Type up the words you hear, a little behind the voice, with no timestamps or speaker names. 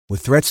With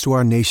threats to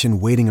our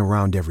nation waiting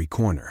around every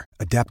corner,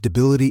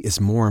 adaptability is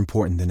more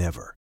important than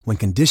ever. When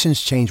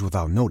conditions change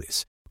without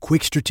notice,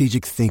 quick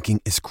strategic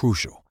thinking is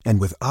crucial.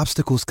 And with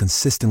obstacles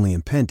consistently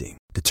impending,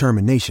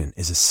 determination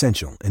is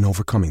essential in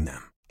overcoming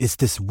them. It's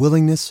this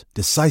willingness,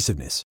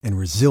 decisiveness, and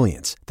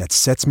resilience that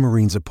sets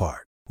Marines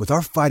apart. With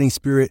our fighting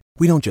spirit,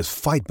 we don't just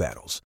fight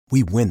battles,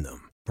 we win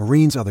them.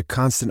 Marines are the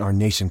constant our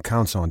nation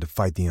counts on to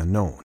fight the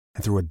unknown.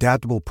 And through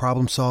adaptable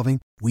problem solving,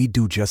 we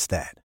do just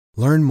that.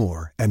 Learn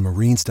more at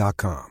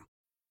marines.com.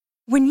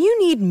 When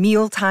you need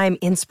mealtime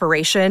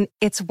inspiration,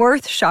 it's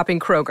worth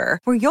shopping Kroger,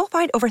 where you'll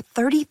find over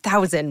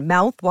 30,000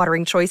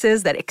 mouth-watering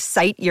choices that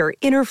excite your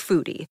inner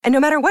foodie. And no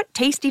matter what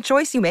tasty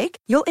choice you make,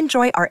 you'll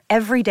enjoy our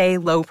everyday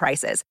low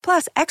prices,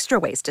 plus extra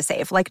ways to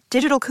save, like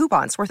digital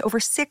coupons worth over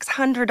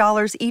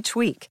 $600 each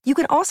week. You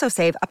can also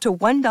save up to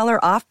 $1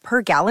 off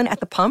per gallon at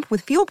the pump with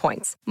fuel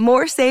points.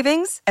 More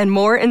savings and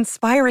more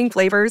inspiring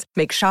flavors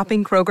make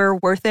shopping Kroger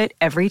worth it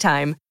every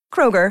time.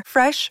 Kroger,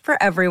 fresh for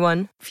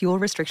everyone. Fuel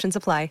restrictions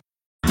apply.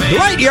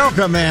 Dwight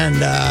Yoakam and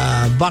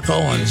Buck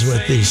Owens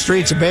with the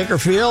Streets of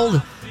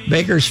Bakersfield.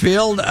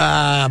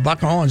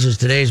 Buck Owens is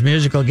today's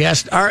musical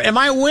guest. Am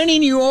I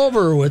winning you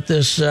over with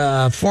this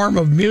form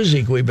of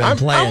music we've been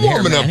playing? I'm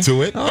warming up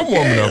to it. Okay, I'm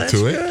warming up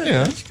to it.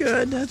 Yeah,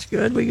 That's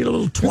good. We get a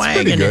little twang.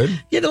 Pretty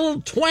good. Get a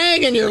little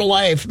twang in your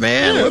life,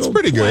 man. Yeah, that's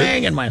pretty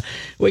good. In my,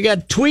 we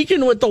got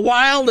tweaking with the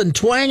wild and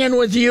twanging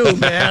with you,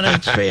 man.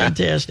 It's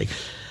fantastic.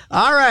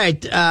 All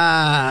right,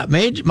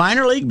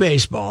 Minor League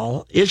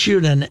Baseball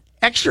issued an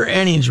extra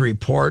innings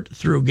report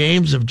through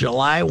games of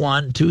July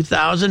 1,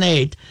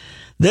 2008.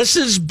 This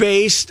is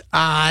based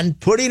on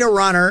putting a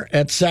runner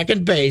at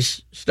second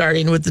base,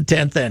 starting with the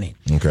 10th inning.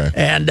 Okay.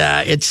 And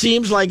it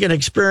seems like an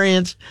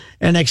experiment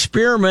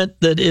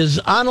that is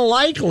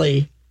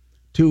unlikely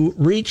to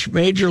reach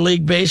Major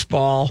League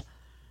Baseball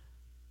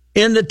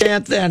in the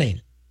 10th inning.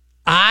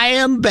 I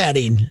am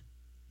betting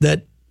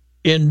that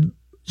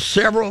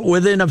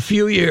within a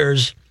few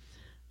years,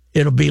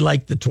 it'll be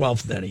like the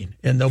 12th inning,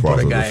 and they'll put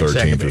a guy at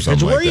second base.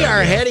 Because we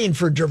are heading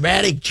for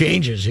dramatic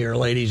changes here,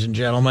 ladies and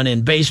gentlemen,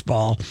 in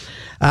baseball.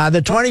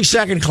 The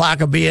 20-second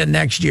clock will be in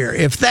next year.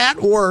 If that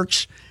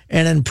works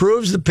and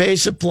improves the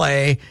pace of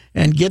play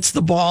and gets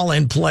the ball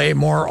in play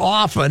more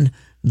often,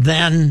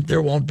 then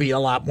there won't be a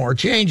lot more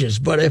changes.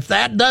 But if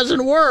that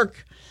doesn't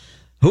work,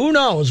 who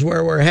knows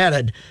where we're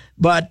headed.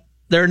 But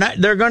they're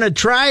going to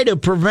try to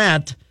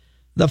prevent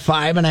the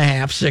 5.5,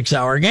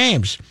 6-hour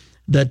games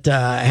that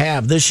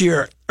have this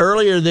year.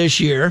 Earlier this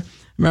year,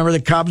 remember the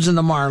Cubs and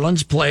the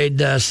Marlins played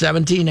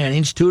 17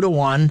 innings,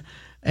 2-1,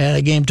 and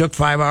the game took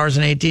 5 hours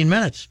and 18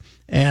 minutes.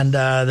 And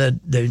the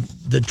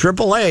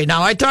AAA.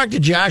 Now, I talked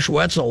to Josh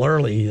Wetzel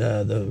early,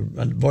 the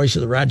voice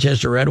of the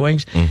Rochester Red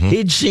Wings. Mm-hmm.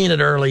 He'd seen it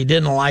early,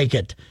 didn't like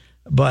it,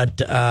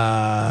 but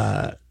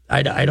I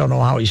don't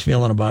know how he's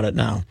feeling about it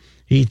now.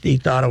 He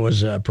thought it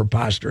was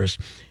preposterous.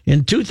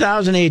 In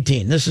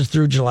 2018, this is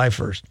through July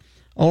 1st,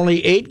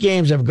 only 8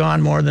 games have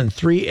gone more than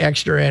 3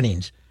 extra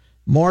innings,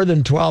 more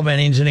than 12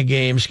 innings in a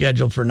game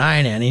scheduled for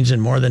 9 innings,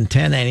 and more than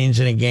 10 innings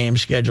in a game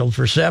scheduled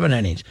for 7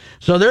 innings.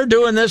 So they're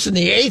doing this in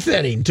the 8th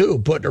inning, too,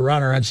 putting a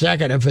runner on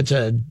second if it's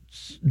a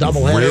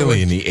doubleheader.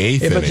 Really, in the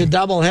 8th inning? If it's a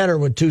doubleheader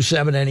with 2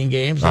 7-inning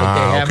games like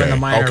they have in the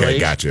minor leagues. Okay,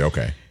 gotcha,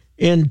 okay.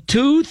 In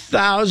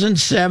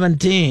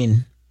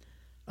 2017,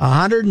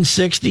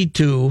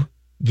 162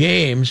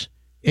 games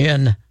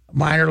in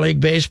minor league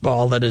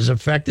baseball that is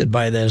affected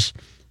by this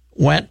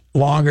went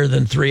longer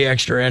than 3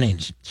 extra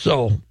innings.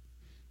 So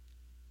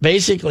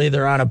basically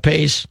they're on a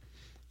pace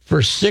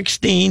for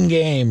 16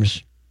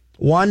 games,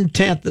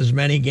 1/10 as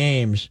many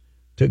games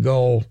to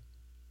go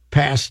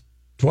past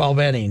 12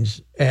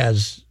 innings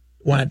as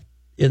went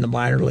in the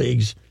minor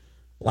leagues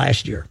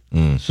last year.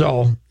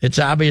 So it's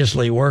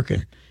obviously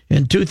working.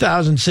 In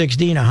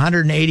 2016,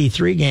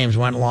 183 games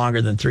went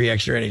longer than 3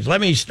 extra innings.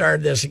 Let me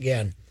start this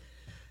again.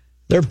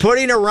 They're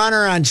putting a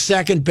runner on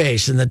second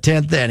base in the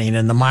 10th inning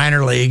in the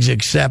minor leagues,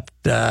 except,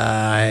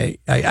 I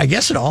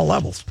guess, at all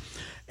levels.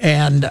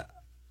 And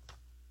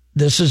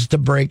this is to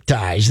break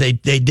ties. They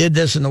did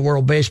this in the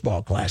World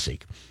Baseball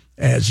Classic,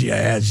 as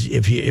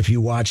if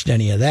you watched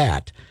any of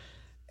that.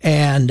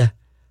 And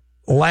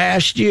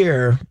last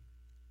year,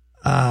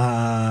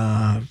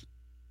 there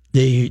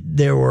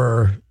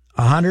were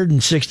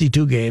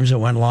 162 games that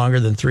went longer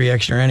than 3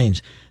 extra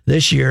innings.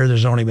 This year,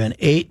 there's only been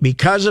 8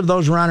 because of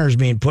those runners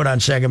being put on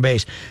second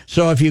base.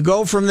 So if you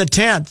go from the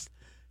 10th,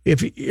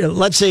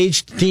 let's say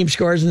each team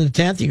scores in the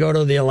 10th, you go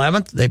to the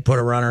 11th, they put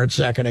a runner at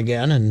second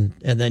again, and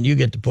then you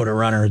get to put a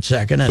runner at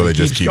second. And so they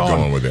just keep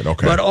going with it.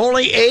 Okay. But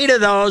only 8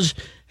 of those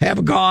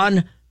have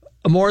gone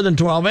more than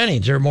 12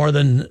 innings or more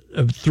than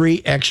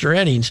 3 extra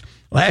innings.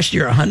 Last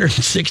year,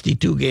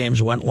 162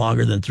 games went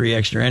longer than 3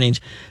 extra innings.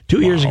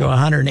 2 years ago,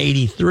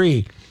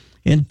 183.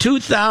 In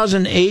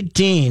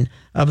 2018,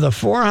 of the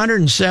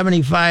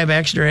 475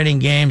 extra inning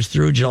games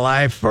through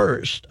July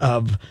 1st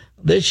of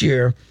this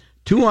year,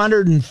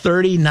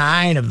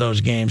 239 of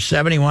those games,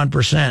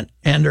 71%,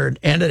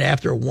 ended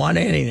after 1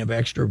 inning of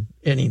extra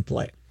inning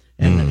play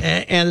and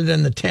ended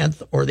in the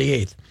 10th or the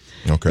 8th.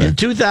 Okay. In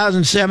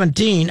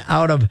 2017,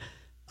 out of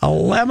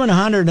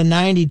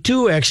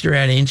 1,192 extra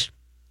innings,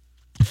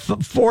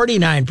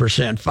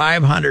 49%,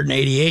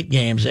 588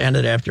 games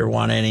ended after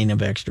one inning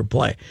of extra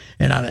play,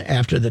 and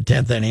after the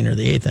 10th inning or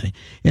the 8th inning.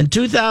 In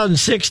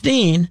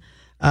 2016,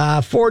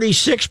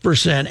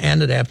 46%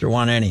 ended after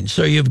one inning.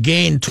 So you've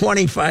gained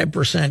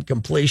 25%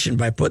 completion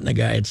by putting the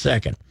guy at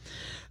second.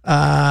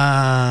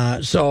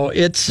 So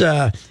it's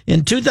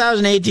in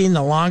 2018,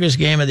 the longest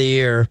game of the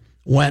year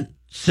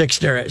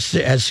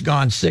has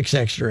gone 6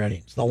 extra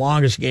innings, the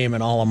longest game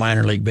in all of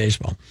minor league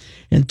baseball.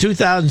 In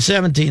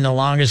 2017, the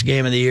longest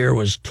game of the year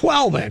was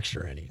 12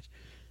 extra innings.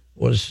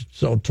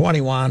 So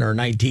 21 or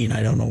 19,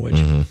 I don't know which.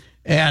 Mm-hmm.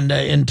 And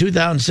in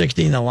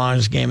 2016, the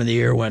longest game of the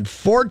year went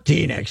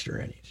 14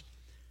 extra innings.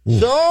 Ooh.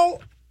 So,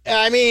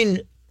 I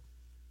mean,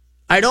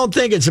 I don't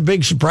think it's a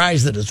big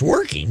surprise that it's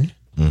working.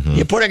 Mm-hmm.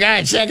 You put a guy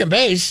at second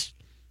base,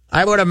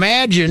 I would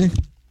imagine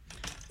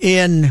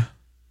in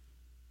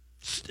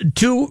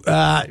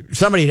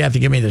somebody'd have to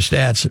give me the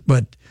stats,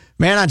 but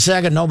man on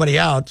second, nobody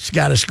out, has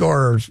got to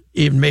score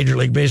even Major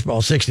League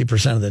Baseball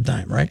 60% of the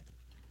time, right?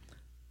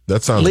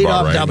 That sounds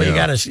about right. Lead off double,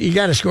 yeah. you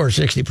got to score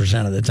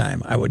 60% of the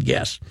time, I would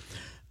guess.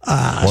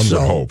 One would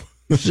hope.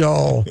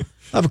 So,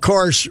 of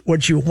course,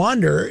 what you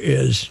wonder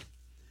is,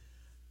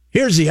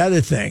 here's the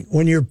other thing: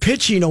 when you're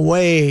pitching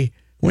away,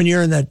 when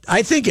you're in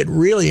I think it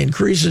really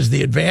increases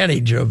the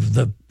advantage of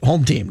the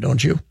home team,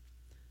 don't you?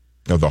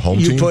 Of the home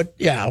team?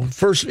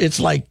 First, it's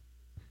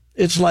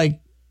like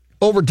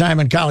overtime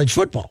in college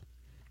football.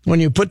 When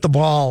you put the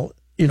ball,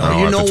 you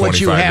know what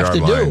you have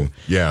to do.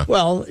 Yeah.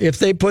 Well, if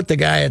they put the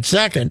guy at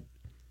second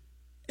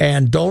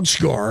and don't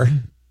score,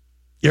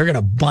 you're going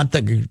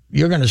to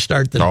you're going to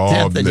start the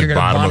 10th and you're going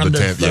to bunt him to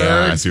 10th. Third.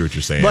 Yeah, I see what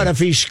you're saying. But if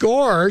he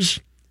scores,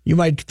 you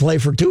might play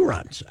for 2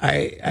 runs.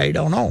 I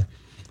don't know.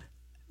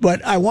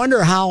 But I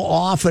wonder how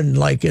often,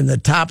 like in the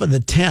top of the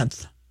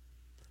 10th,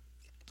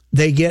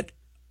 they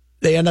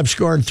end up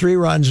scoring 3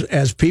 runs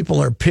as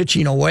people are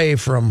pitching away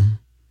from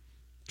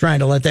trying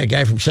to let that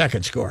guy from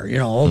second score.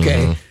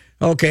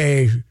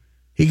 Okay,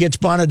 he gets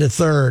bunted to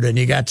third, and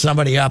you got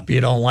somebody up you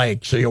don't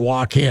like, so you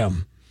walk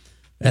him.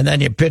 And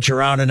then you pitch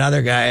around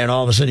another guy, and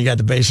all of a sudden you got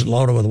the bases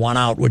loaded with 1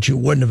 out, which you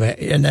wouldn't have.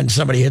 And then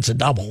somebody hits a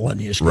double, and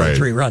you score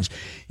 3 runs.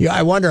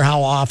 I wonder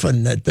how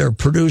often that they're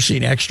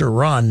producing extra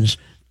runs.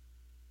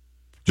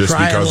 Just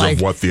because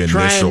of what the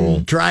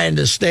initial... Trying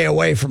to stay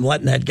away from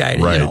letting that guy,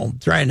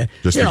 trying to...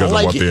 Just because of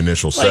what the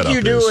initial setup is. Like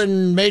you do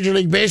in Major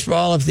League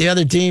Baseball, if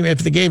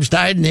the game's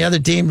tied and the other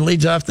team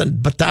leads off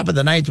the top of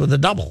the ninth with a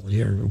double.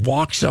 You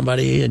walk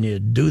somebody and you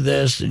do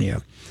this and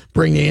you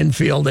bring the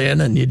infield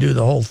in and you do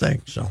the whole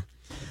thing. So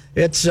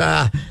it's...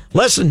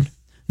 listen,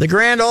 the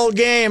grand old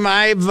game,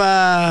 I'm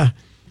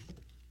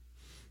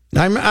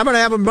going to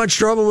have much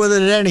trouble with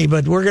it at any,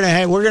 but we're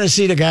going to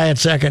see the guy at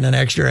second in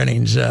extra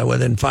innings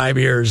within 5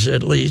 years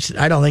at least.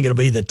 I don't think it'll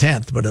be the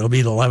 10th, but it'll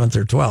be the 11th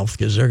or 12th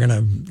because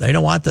they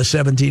don't want the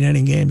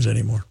 17-inning games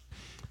anymore.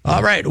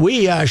 All right,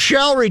 we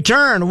shall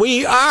return.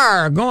 We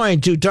are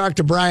going to talk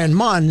to Brian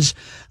Munz,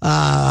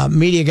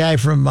 media guy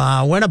from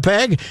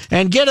Winnipeg,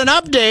 and get an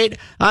update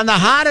on the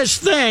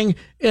hottest thing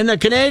in the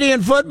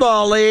Canadian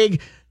Football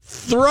League.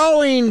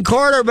 Throwing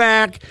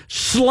quarterback,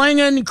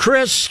 slinging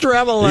Chris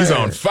Streveler. He's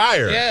on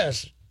fire.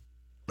 Yes.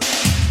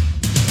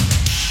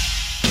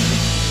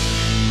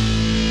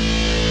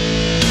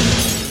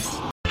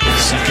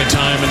 Second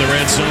time in the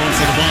red zone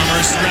for the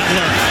Bombers.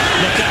 Streveler,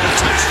 look out,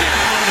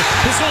 touchdown.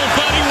 His old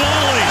buddy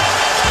Wally.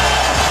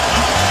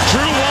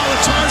 Drew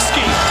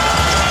Wolotarski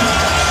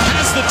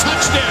has the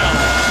touchdown.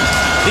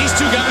 These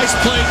two guys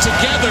played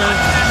together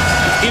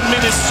in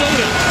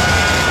Minnesota,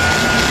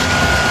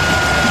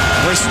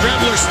 where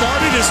Streveler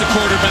started as a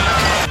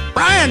quarterback.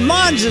 Brian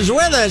Munz is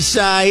with us.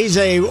 He's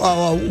a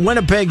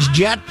Winnipeg's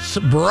Jets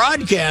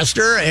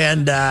broadcaster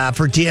and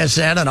for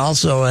TSN and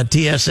also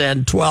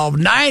TSN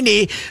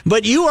 1290.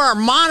 But you are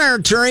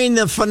monitoring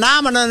the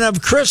phenomenon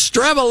of Chris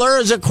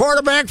Streveler as a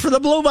quarterback for the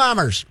Blue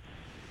Bombers.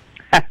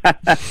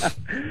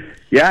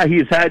 Yeah,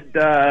 he's had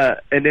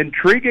an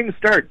intriguing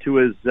start to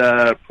his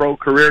pro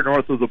career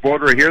north of the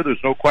border here.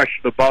 There's no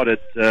question about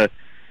it. I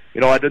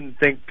didn't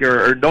think,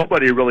 or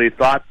nobody really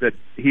thought that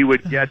he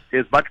would get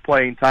as much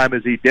playing time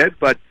as he did.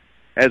 But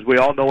as we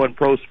all know in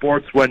pro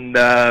sports, when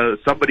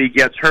somebody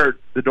gets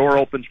hurt, the door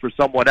opens for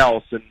someone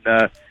else.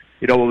 And,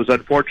 it was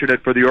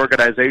unfortunate for the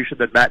organization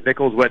that Matt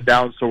Nichols went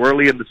down so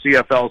early in the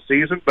CFL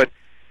season. But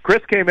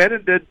Chris came in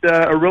and did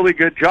a really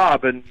good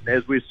job. And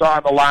as we saw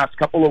in the last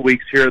couple of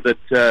weeks here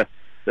that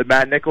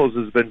Matt Nichols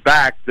has been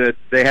back, that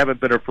they haven't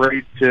been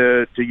afraid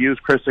to use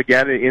Chris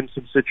again in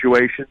some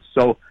situations.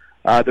 So,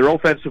 their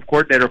offensive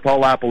coordinator,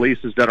 Paul LaPolice,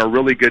 has done a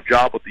really good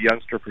job with the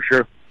youngster for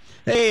sure.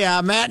 Hey,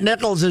 Matt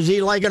Nichols, is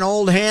he like an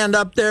old hand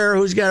up there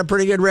who's got a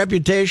pretty good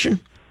reputation?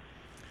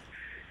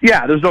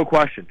 Yeah, there's no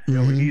question.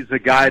 He's a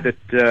guy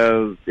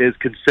that is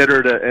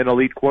considered an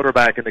elite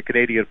quarterback in the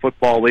Canadian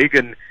Football League,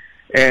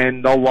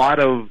 and a lot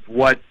of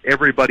what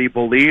everybody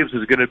believes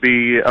is going to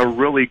be a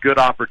really good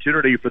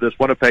opportunity for this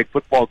Winnipeg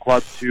Football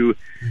Club to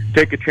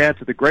take a chance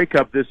at the Grey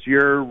Cup this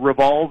year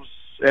revolves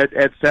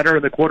at center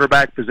in the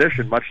quarterback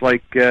position, much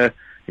like the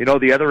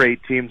other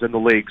 8 teams in the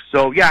league.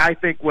 So yeah, I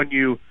think when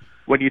you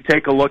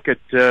take a look at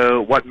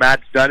what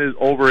Matt's done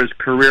over his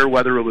career,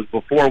 whether it was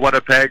before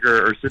Winnipeg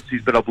or since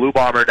he's been a Blue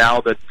Bomber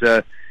now,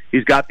 that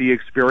he's got the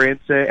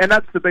experience, and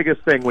that's the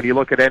biggest thing when you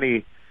look at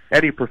any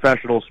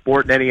professional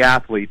sport and any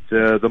athlete.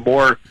 The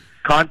more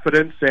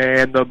confidence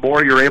and the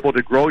more you're able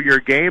to grow your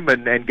game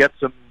and get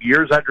some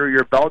years under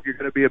your belt, you're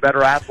going to be a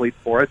better athlete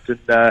for it.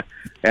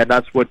 And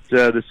that's what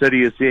the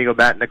city is seeing of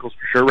Matt Nichols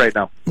for sure right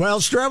now. Well,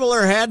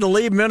 Streveler had to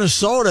leave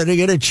Minnesota to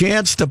get a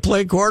chance to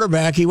play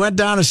quarterback. He went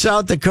down to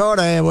South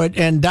Dakota,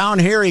 and down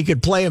here he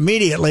could play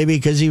immediately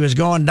because he was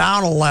going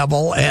down a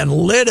level and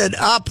lit it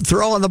up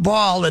throwing the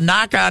ball. The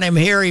knock on him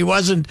here,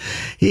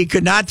 he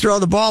could not throw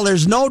the ball.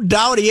 There's no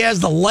doubt he has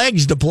the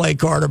legs to play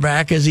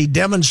quarterback. Has he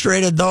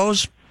demonstrated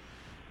those?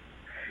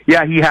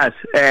 Yeah, he has,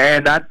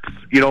 and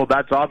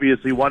that's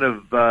obviously one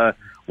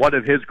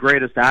of his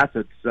greatest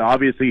assets.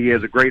 Obviously, he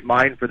has a great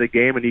mind for the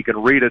game, and he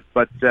can read it.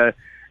 But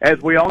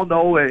as we all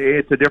know,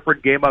 it's a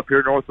different game up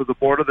here north of the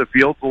border. The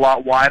field's a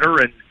lot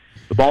wider, and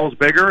the ball's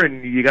bigger,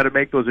 and you got to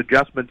make those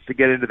adjustments to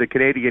get into the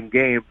Canadian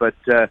game. But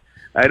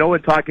I know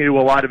in talking to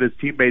a lot of his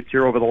teammates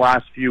here over the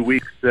last few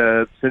weeks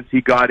since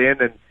he got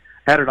in and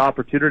had an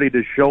opportunity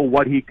to show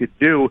what he could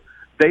do,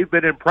 they've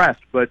been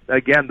impressed. But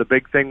again, the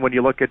big thing when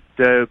you look at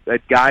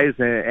guys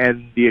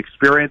and the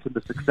experience and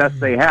the success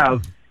they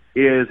have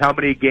is how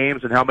many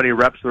games and how many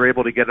reps they're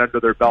able to get under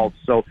their belts.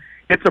 So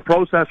it's a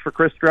process for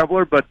Chris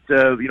Streveler, but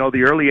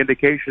the early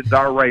indications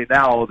are right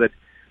now that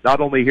not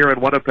only here in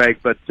Winnipeg,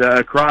 but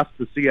across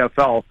the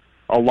CFL,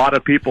 a lot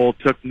of people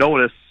took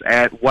notice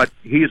at what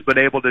he's been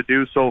able to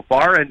do so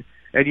far. And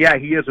yeah,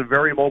 he is a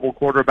very mobile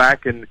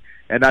quarterback, and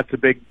that's a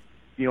big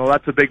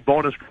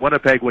bonus for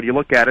Winnipeg when you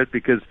look at it,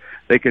 because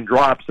they can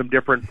draw up some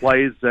different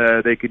plays.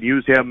 They can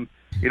use him,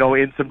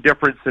 in some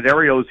different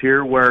scenarios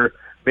here where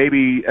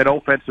maybe an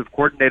offensive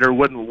coordinator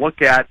wouldn't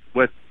look at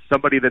with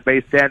somebody that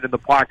may stand in the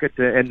pocket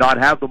and not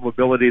have the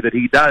mobility that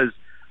he does.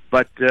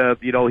 But,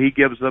 he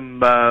gives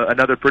them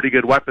another pretty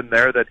good weapon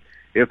there that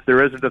if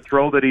there isn't a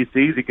throw that he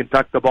sees, he can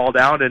tuck the ball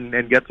down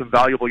and get some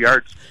valuable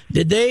yards.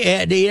 And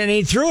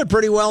he threw it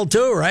pretty well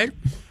too, right?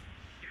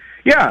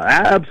 Yeah,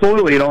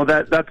 absolutely.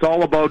 That's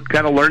all about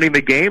kind of learning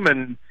the game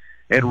and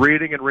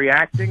reading and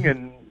reacting.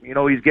 And,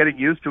 he's getting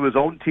used to his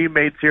own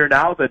teammates here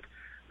now that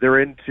they're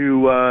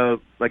into,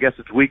 I guess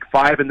it's week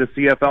 5 in the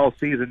CFL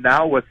season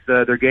now with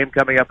their game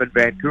coming up in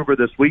Vancouver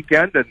this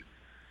weekend. And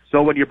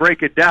so when you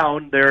break it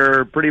down,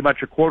 they're pretty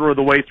much a quarter of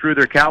the way through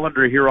their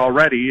calendar here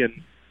already.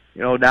 And,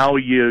 now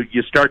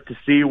you start to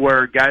see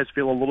where guys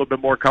feel a little bit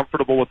more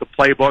comfortable with the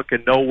playbook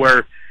and know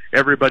where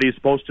everybody's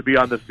supposed to be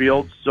on the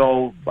field.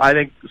 So I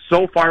think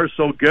so far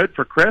so good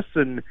for Chris,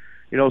 and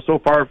so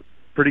far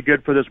pretty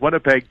good for this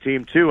Winnipeg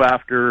team too,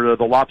 after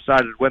the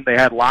lopsided win they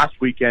had last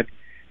weekend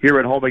here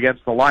at home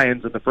against the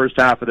Lions in the first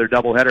half of their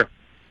doubleheader.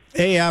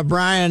 Hey,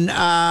 Brian,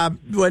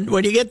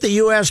 when you get the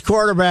U.S.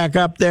 quarterback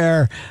up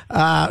there,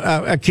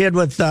 a kid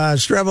with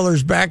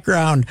Streveler's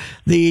background,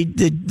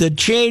 the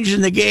change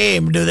in the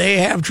game, do they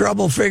have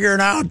trouble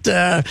figuring out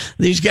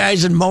these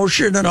guys in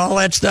motion and all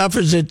that stuff?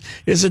 Is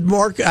it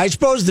more? I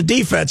suppose the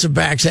defensive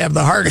backs have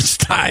the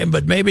hardest time,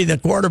 but maybe the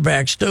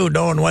quarterbacks too,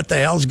 knowing what the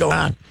hell's going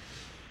on.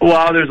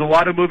 Well, there's a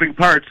lot of moving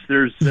parts.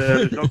 There's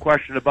no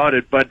question about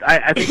it. But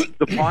I think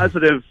the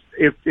positive,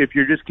 if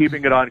you're just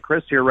keeping it on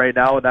Chris here right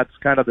now, and that's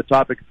kind of the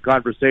topic of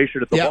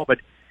conversation at the moment,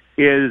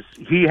 is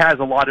he has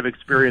a lot of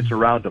experience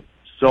around him.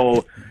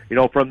 So,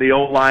 from the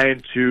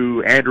O-line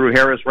to Andrew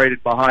Harris right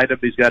behind him,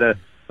 he's got a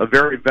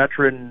very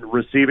veteran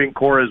receiving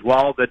core as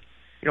well that,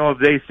 if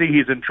they see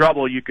he's in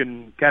trouble, you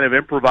can kind of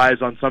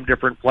improvise on some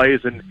different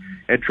plays and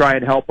try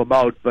and help him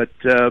out. But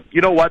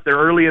you know what? They're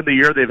early in the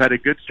year. They've had a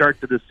good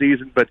start to the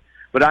season, but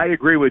I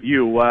agree with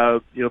you.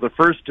 The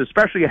first,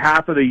 especially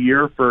half of the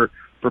year for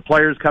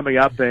players coming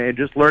up and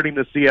just learning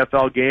the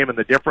CFL game and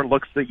the different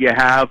looks that you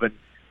have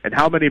and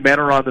how many men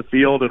are on the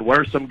field and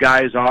where some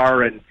guys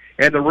are and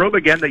the room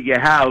again that you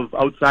have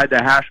outside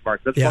the hash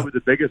mark. That's probably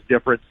the biggest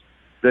difference.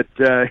 That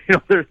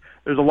there's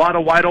a lot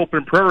of wide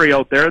open prairie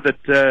out there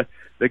that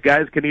the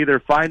guys can either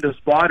find a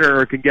spot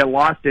or can get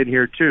lost in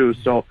here too.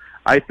 So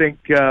I think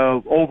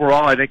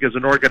overall, I think as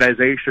an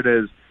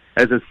organization,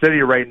 as a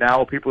city right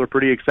now, people are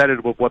pretty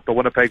excited with what the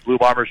Winnipeg Blue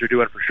Bombers are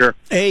doing for sure.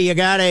 Hey, you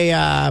got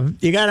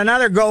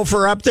another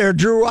gopher up there.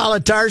 Drew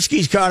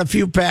Wolotarski's caught a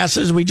few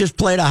passes. We just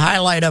played a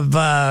highlight of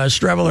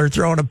Streveler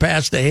throwing a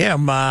pass to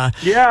him.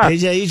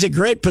 He's a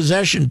great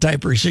possession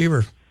type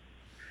receiver.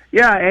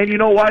 Yeah, and you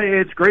know what?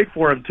 It's great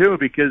for him too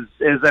because,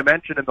 as I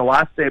mentioned in the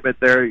last statement,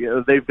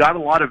 they've got a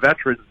lot of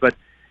veterans, but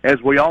as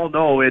we all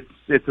know, it's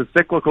a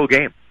cyclical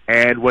game,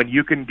 and when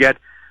you can get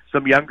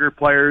some younger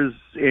players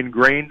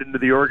ingrained into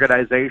the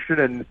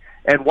organization,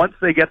 and once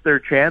they get their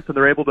chance and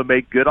they're able to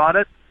make good on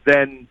it,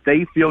 then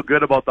they feel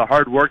good about the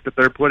hard work that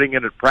they're putting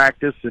in at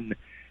practice and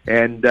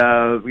in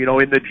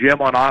the gym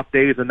on off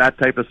days and that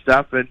type of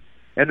stuff, and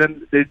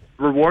then it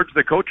rewards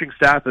the coaching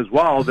staff as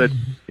well. That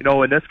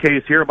in this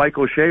case here, Mike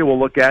O'Shea will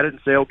look at it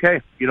and say,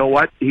 okay, you know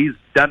what, he's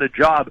done a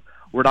job.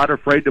 we're not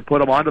afraid to put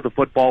them onto the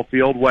football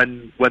field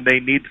when they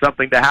need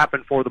something to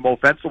happen for them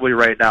offensively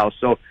right now.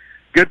 So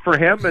good for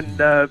him,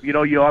 and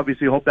you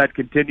obviously hope that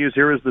continues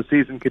here as the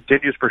season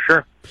continues for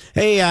sure.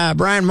 Hey,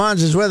 Brian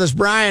Munz is with us.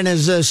 Brian,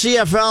 is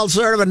CFL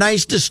sort of a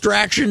nice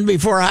distraction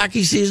before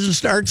hockey season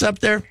starts up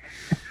there?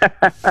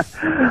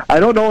 I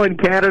don't know in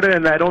Canada,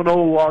 and I don't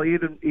know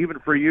even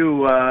for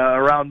you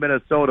around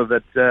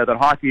Minnesota that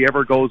hockey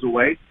ever goes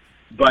away.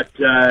 But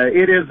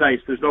it is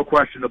nice. There's no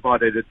question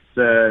about it.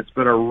 It's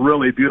been a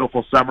really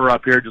beautiful summer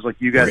up here, just like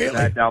you guys have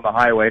had down the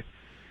highway.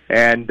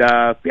 And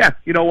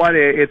you know what?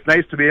 It's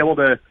nice to be able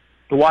to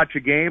watch a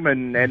game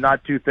and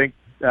not to think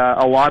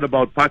a lot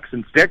about pucks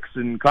and sticks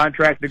and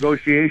contract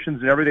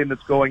negotiations and everything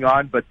that's going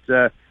on. But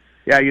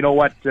you know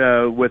what?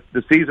 With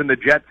the season the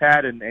Jets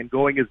had and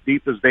going as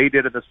deep as they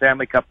did in the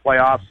Stanley Cup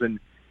playoffs and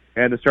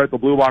the start the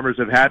Blue Bombers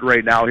have had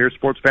right now, here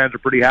sports fans are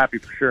pretty happy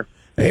for sure.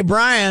 Hey,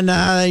 Brian,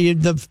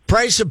 the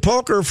price of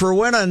poker for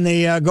winning,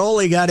 the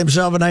goalie got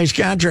himself a nice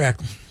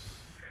contract.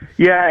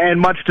 Yeah, and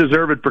much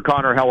deserved for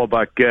Connor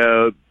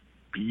Hellebuyck.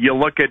 You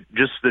look at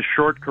just the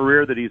short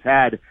career that he's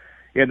had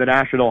in the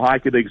National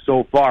Hockey League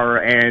so far,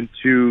 and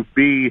to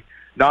be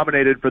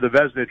nominated for the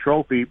Vezina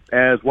Trophy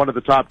as one of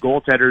the top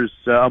goaltenders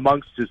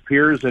amongst his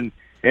peers and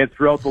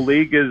throughout the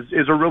league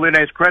is a really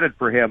nice credit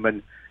for him.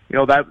 And,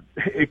 that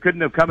it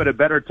couldn't have come at a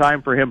better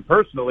time for him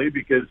personally,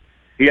 because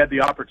he had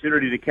the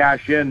opportunity to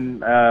cash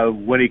in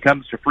when he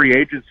comes to free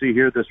agency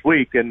here this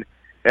week, and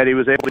he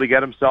was able to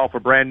get himself a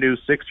brand new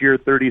 6-year,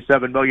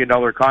 $37 million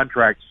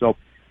contract. So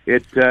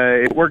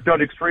it worked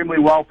out extremely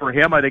well for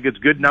him. I think it's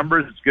good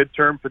numbers. It's good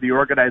term for the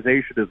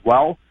organization as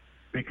well,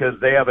 because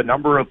they have a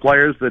number of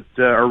players that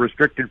are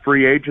restricted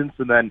free agents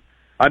and then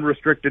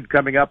unrestricted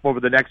coming up over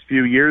the next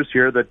few years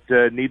here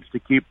that needs to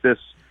keep this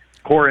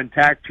core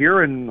intact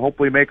here and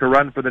hopefully make a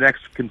run for the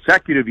next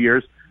consecutive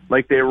years,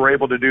 like they were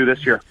able to do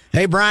this year.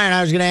 Hey, Brian,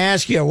 I was going to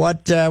ask you,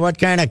 what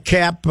kind of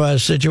cap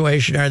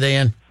situation are they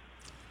in?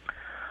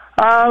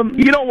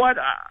 You know what?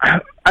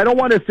 I don't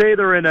want to say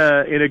they're in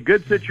a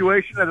good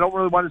situation. I don't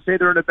really want to say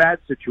they're in a bad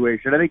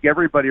situation. I think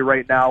everybody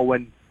right now,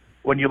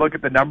 when you look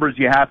at the numbers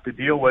you have to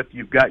deal with,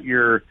 you've got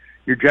your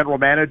general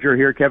manager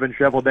here, Kevin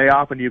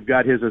Cheveldayoff, and you've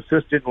got his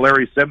assistant,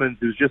 Larry Simmons,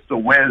 who's just a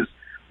whiz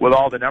with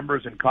all the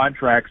numbers and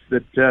contracts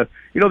that,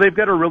 they've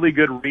got a really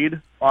good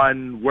read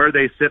on where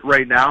they sit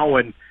right now.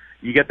 And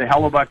you get the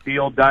Hellebuyck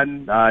deal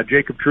done.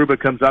 Jacob Trouba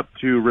comes up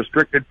to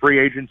restricted free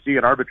agency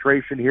and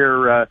arbitration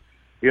here. I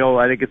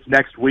think it's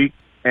next week,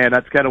 and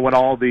that's kind of when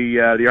all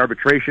the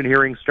arbitration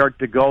hearings start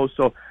to go.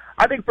 So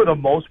I think for the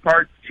most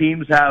part,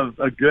 teams have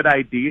a good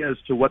idea as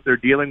to what they're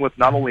dealing with,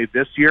 not only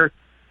this year,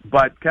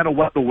 but kind of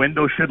what the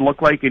window should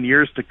look like in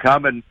years to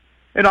come. And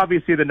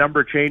obviously the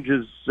number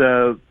changes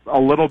a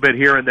little bit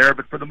here and there,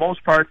 but for the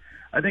most part,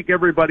 I think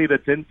everybody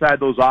that's inside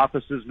those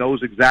offices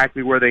knows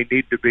exactly where they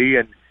need to be.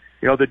 And,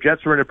 the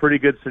Jets are in a pretty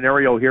good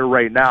scenario here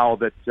right now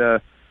that,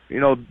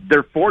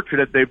 they're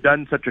fortunate. They've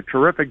done such a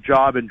terrific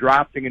job in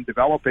drafting and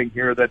developing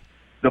here that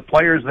the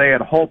players they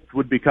had hoped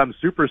would become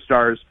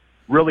superstars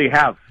really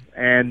have.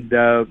 And,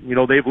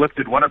 they've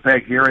lifted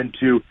Winnipeg here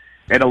into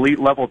an elite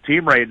level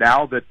team right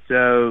now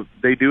that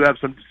they do have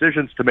some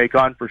decisions to make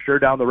on for sure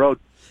down the road.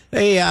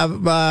 Hey,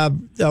 a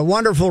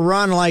wonderful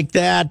run like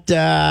that,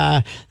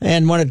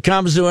 and when it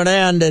comes to an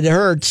end, it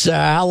hurts.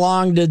 How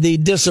long did the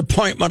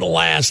disappointment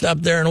last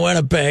up there in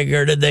Winnipeg,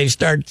 or did they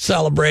start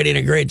celebrating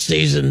a great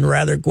season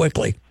rather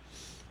quickly?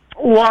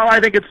 Well, I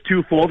think it's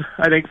twofold.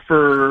 I think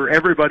for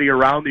everybody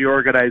around the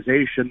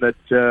organization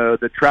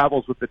that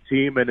travels with the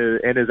team and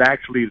is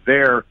actually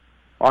there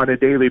on a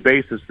daily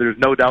basis, there's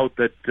no doubt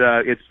that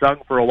it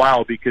stung for a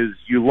while, because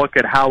you look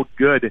at how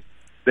good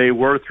they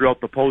were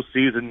throughout the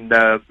postseason,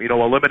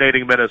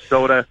 eliminating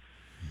Minnesota,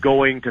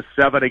 going to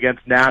 7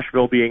 against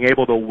Nashville, being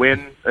able to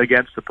win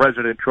against the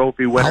President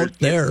Trophy winners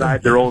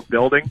inside their own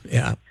building.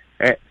 Yeah.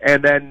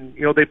 And then,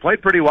 they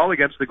played pretty well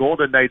against the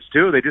Golden Knights,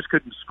 too. They just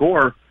couldn't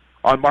score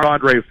on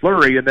Marc-Andre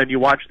Fleury, and then you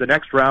watch the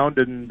next round,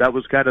 and that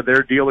was kind of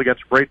their deal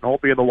against Brayton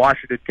Holtby and the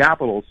Washington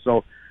Capitals.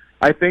 So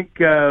I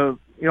think, I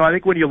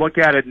think when you look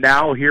at it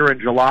now here in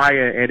July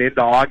and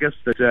into August,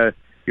 that,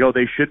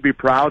 they should be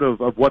proud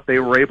of what they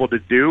were able to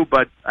do.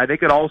 But I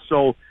think it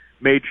also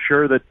made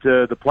sure that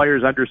the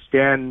players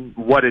understand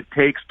what it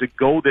takes to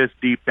go this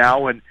deep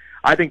now. And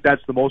I think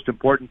that's the most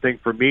important thing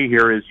for me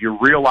here is you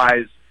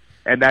realize,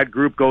 and that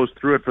group goes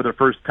through it for the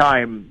first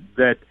time,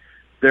 that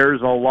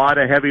there's a lot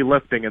of heavy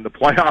lifting, and the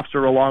playoffs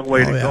are a long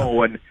way to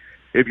go. And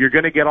if you're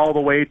going to get all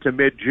the way to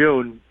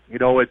mid-June,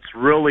 it's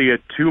really a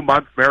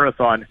 2-month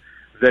marathon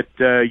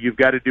that you've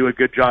got to do a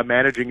good job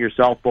managing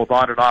yourself both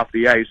on and off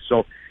the ice.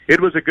 So it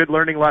was a good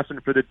learning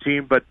lesson for the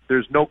team, but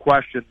there's no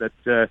question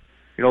that,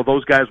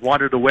 those guys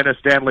wanted to win a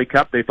Stanley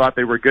Cup. They thought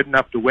they were good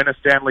enough to win a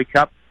Stanley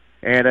Cup,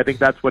 and I think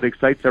that's what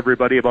excites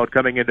everybody about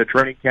coming into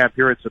training camp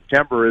here in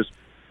September is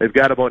they've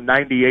got about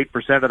 98%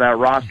 of that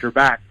roster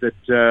back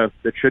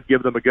that should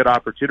give them a good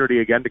opportunity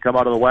again to come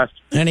out of the West.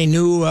 Any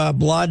new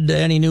blood,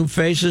 any new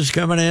faces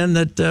coming in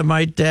that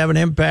might have an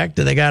impact?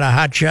 Do they got a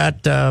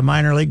hotshot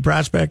minor league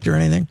prospect or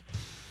anything?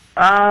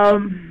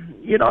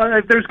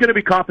 there's going to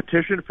be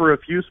competition for a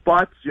few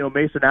spots.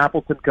 Mason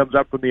Appleton comes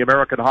up from the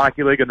American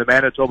Hockey League and the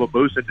Manitoba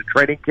Moose into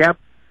training camp.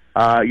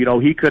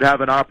 He could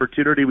have an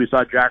opportunity. We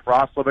saw Jack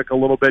Roslovic a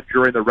little bit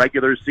during the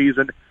regular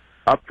season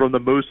up from the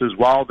Moose as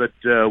well. That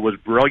was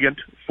brilliant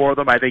for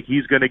them. I think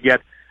he's going to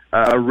get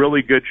a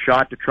really good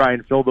shot to try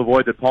and fill the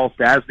void that Paul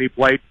Stastny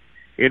played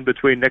in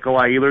between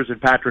Nikolai Ehlers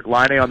and Patrick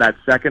Laine on that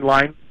second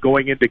line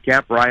going into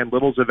camp. Brian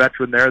Little's a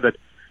veteran there that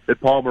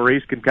Paul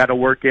Maurice can kind of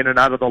work in and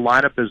out of the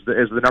lineup as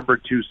the number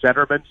 2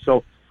 centerman.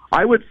 So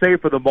I would say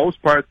for the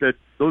most part that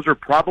those are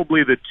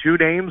probably the 2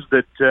 names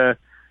that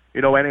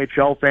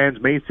NHL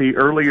fans may see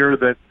earlier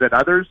than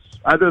others.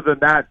 Other than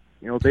that,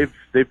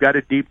 they've got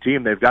a deep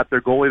team. They've got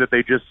their goalie that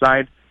they just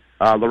signed.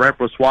 Laurent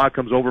Brossoit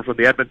comes over from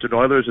the Edmonton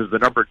Oilers as the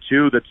number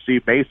 2 that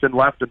Steve Mason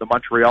left in the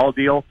Montreal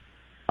deal.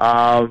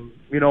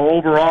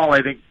 Overall,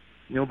 I think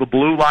the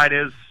blue line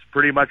is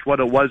pretty much what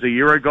it was a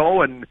year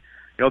ago, and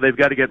they've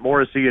got to get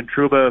Morrissey and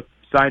Trouba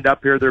signed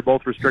up here. They're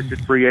both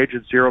restricted free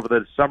agents here over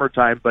the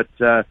summertime. But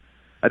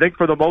I think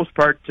for the most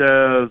part,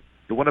 the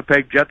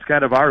Winnipeg Jets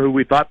kind of are who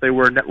we thought they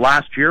were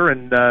last year,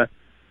 and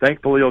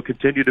thankfully will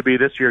continue to be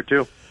this year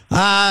too.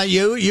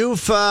 You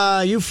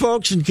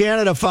folks in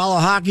Canada follow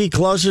hockey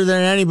closer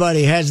than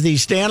anybody. Has the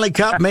Stanley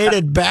Cup made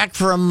it back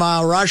from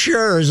Russia,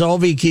 or is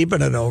Ovi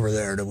keeping it over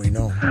there? Do we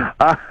know?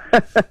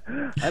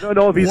 I don't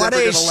know if he's what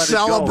ever a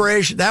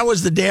celebration! That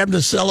was the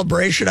damnedest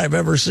celebration I've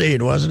ever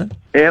seen, wasn't it?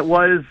 It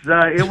was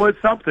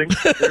something.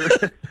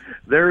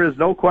 There is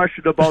no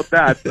question about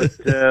that.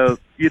 But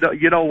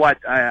you know what?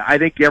 I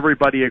think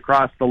everybody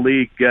across the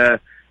league,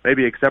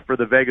 maybe except for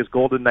the Vegas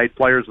Golden Knight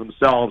players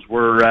themselves,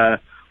 we're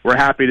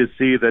happy to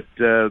see that,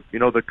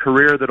 the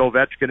career that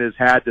Ovechkin has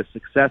had, the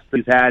success that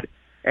he's had,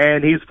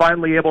 and he's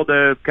finally able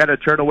to kind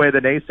of turn away the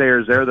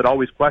naysayers there that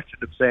always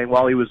questioned him, saying,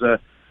 well, he was a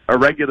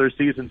regular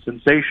season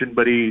sensation,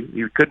 but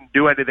he couldn't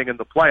do anything in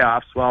the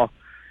playoffs. Well,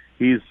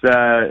 he's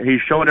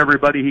shown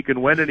everybody he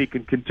can win, and he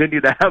can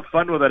continue to have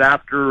fun with it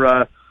after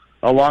a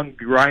long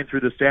grind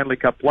through the Stanley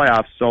Cup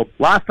playoffs. So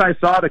last I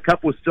saw, the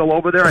cup was still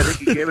over there. I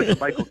think he gave it to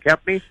Michael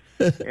Kempny.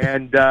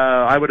 And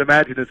I would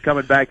imagine it's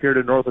coming back here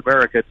to North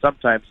America at some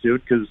time soon,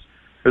 because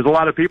there's a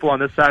lot of people on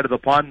this side of the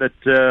pond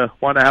that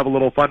want to have a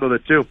little fun with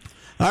it too.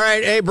 All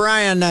right. Hey,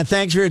 Brian,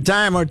 thanks for your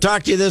time. We'll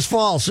talk to you this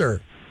fall,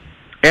 sir.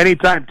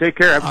 Anytime. Take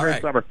care. Have a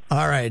great summer.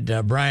 All right,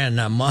 Brian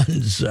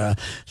Munz.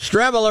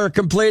 Streveler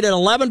completed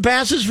 11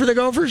 passes for the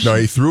Gophers? No,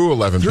 he threw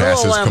 11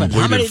 passes,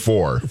 completed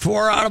 4.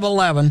 4 out of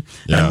 11.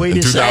 Yeah,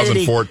 in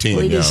 2014.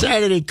 We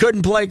decided he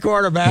couldn't play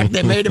quarterback.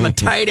 They made him a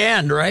tight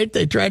end, right?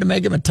 They tried to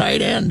make him a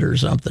tight end or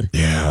something.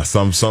 Yeah,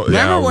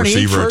 Remember when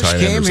he first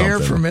came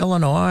here from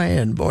Illinois,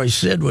 and boy,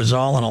 Sid was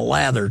all in a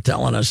lather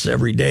telling us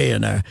every day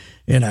in a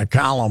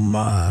column,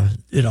 that,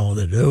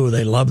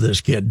 they love this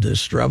kid,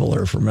 this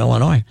Streveler from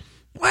Illinois.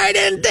 Why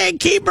didn't they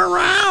keep him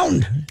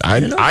around?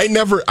 I'll be honest with you. I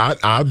never got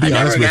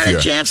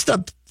a chance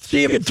to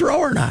see if he could throw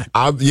or not.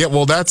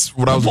 That's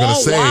what I was going to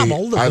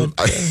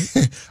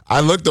say.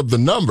 I looked up the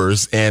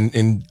numbers, and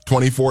in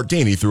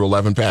 2014, he threw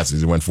 11 passes.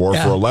 He went 4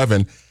 for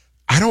 11.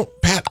 I don't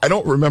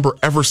remember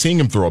ever seeing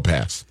him throw a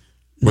pass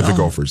with the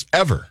Gophers,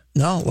 ever.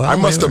 No, well, I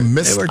must have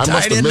missed those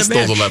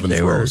 11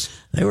 throws.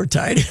 They were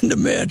tied into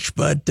Mitch,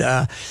 but,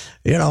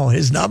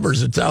 his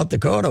numbers at South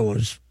Dakota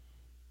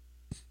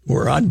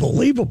were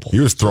unbelievable. He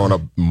was throwing up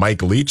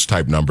Mike Leach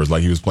type numbers,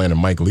 like he was playing in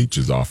Mike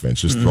Leach's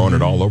offense, just throwing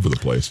it all over the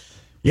place.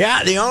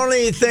 Yeah, the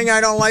only thing I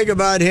don't like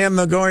about him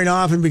going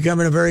off and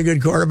becoming a very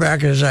good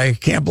quarterback is I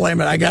can't blame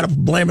it. I got to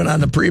blame it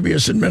on the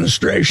previous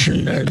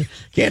administration.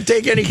 Can't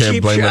take any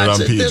cheap shots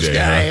at PJ, this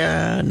guy.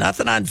 Huh?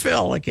 Nothing on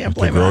Phil. I can't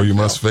blame it on you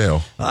Phil. Must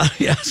fail.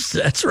 Yes,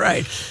 that's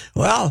right.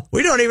 Well,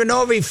 we don't even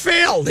know if he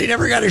failed. He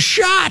never got a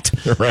shot.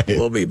 Right.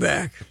 We'll be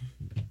back.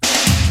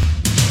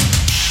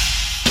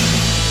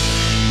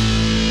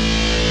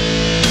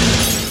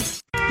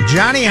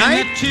 Johnny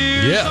Height?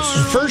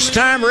 Yes. First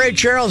time Ray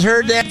Charles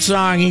heard that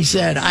song, he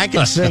said, I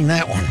can sing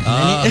that one.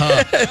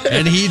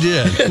 And he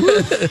did.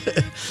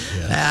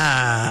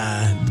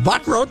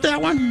 Buck wrote that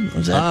one?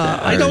 Was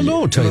that, I don't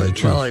know, to tell you the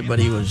truth. Well,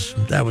 but it was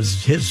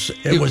his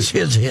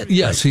hit.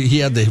 Yes, he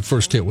had the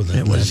first hit with it.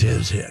 It was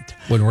his hit.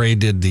 When Ray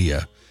did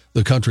the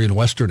Country and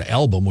Western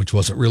album, which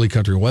wasn't really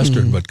Country and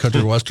Western, but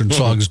Country and Western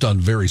songs done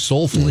very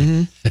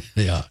soulfully.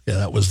 Yeah,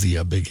 that was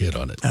the big hit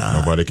on it.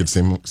 Nobody could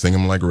sing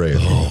him like Ray.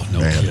 Oh, no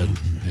kidding.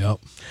 Yep.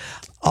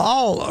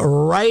 All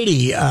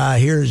righty.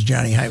 Here's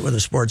Johnny Height with a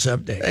sports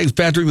update. Thanks,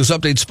 Patrick. This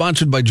update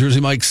sponsored by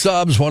Jersey Mike's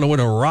Subs. Want to win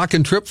a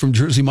rockin' trip from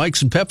Jersey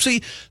Mike's and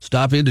Pepsi?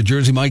 Stop into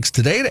Jersey Mike's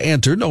today to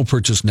enter. No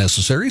purchase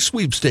necessary.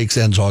 Sweepstakes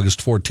ends August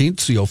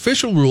 14th. See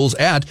official rules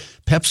at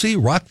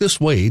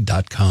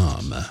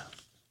PepsiRockThisWay.com.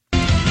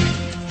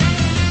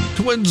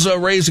 Twins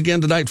Rays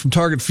again tonight from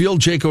Target Field.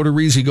 Jake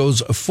Odorizzi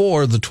goes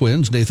for the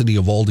Twins. Nathan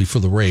Eovaldi for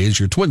the Rays.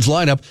 Your Twins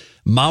lineup: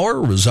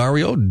 Mauer,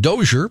 Rosario,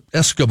 Dozier,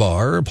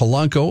 Escobar,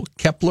 Polanco,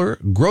 Kepler,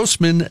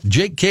 Grossman,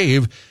 Jake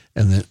Cave,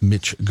 and then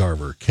Mitch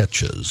Garver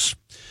catches.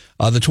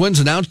 The Twins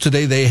announced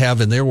today they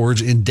have, in their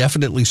words,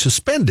 indefinitely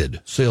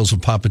suspended sales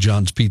of Papa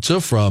John's Pizza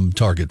from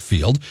Target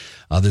Field.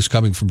 This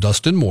coming from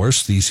Dustin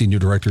Morse, the Senior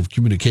Director of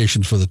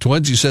Communications for the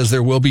Twins. He says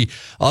there will be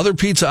other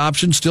pizza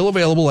options still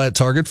available at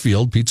Target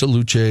Field, Pizza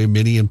Luce,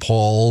 Minnie and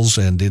Paul's,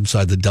 and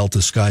inside the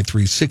Delta Sky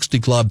 360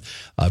 Club.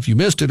 If you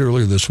missed it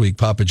earlier this week,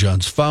 Papa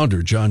John's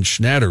founder, John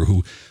Schnatter,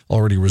 who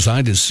already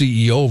resigned as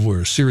CEO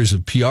over a series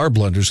of PR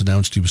blunders,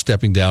 announced he was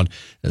stepping down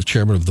as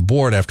chairman of the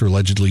board after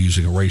allegedly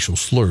using a racial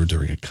slur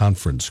during a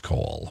conference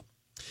call.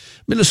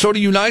 Minnesota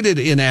United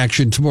in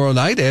action tomorrow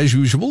night. As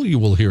usual, you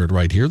will hear it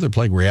right here. They're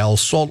playing Real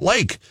Salt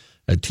Lake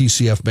at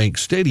TCF Bank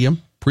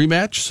Stadium.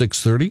 Pre-match,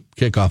 6:30,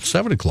 kickoff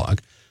 7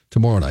 o'clock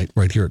tomorrow night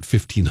right here at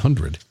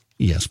 1500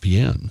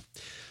 ESPN.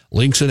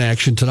 Lynx in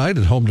action tonight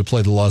at home to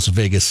play the Las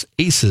Vegas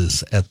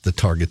Aces at the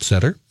Target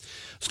Center.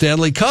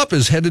 Stanley Cup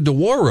is headed to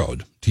War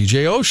Road.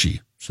 TJ Oshie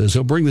says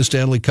he'll bring the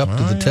Stanley Cup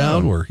to the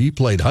town where he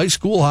played high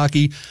school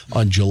hockey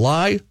on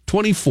July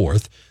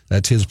 24th.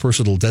 That's his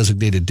personal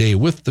designated day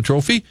with the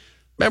trophy.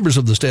 Members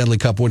of the Stanley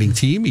Cup winning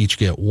team each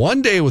get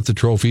 1 day with the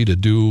trophy to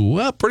do,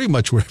 pretty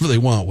much whatever they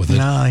want with it.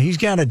 No, he's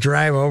got to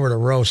drive over to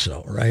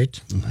Rosso, right?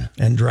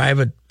 And drive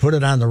it, put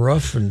it on the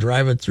roof and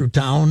drive it through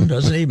town,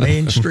 doesn't he?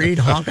 Main Street,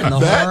 honking the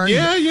horn.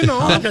 Yeah, you know.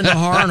 Honking the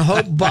horn,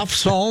 hope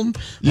Buff's home.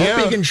 Hope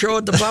he can show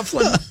it to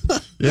Buffalo.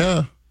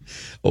 Yeah.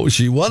 Oh,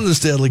 she won the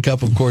Stanley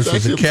Cup, of course,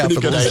 with the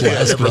Capitals. I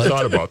never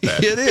thought about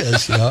that. It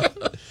is, yeah.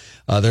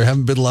 There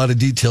haven't been a lot of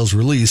details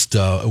released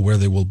where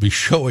they will be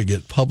showing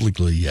it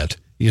publicly yet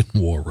in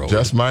War Road.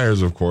 Jess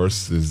Myers, of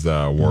course, is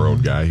a War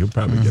Road guy. He'll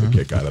probably get a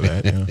kick out of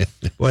that.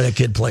 Yeah. Boy, that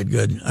kid played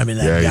good. I mean,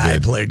 that guy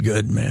played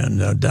good,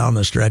 man, down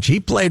the stretch. He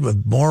played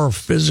with more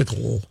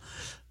physical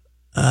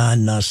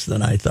ness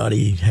than I thought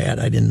he had.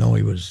 I didn't know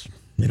he was,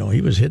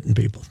 he was hitting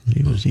people.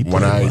 He played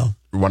well.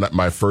 When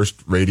my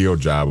first radio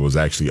job was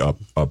actually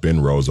up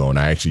in Roseau, and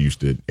I actually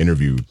used to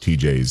interview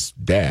TJ's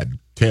dad,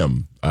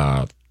 Tim,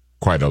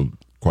 quite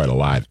a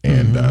lot,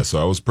 and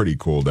so it was pretty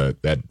cool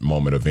that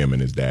moment of him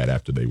and his dad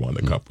after they won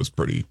the cup was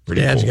pretty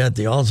Dad's cool. got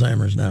the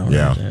Alzheimer's now.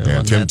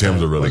 Yeah.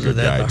 Tim's a really good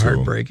guy too.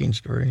 Heartbreaking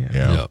story.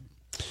 Yeah.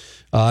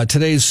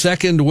 Today's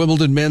second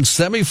Wimbledon men's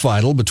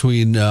semifinal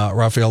between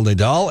Rafael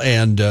Nadal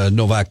and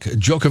Novak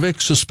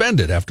Djokovic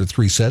suspended after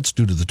 3 sets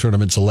due to the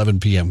tournament's 11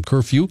 p.m.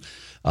 curfew.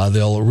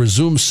 They'll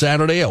resume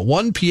Saturday at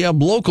 1 p.m.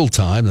 local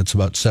time. That's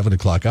about 7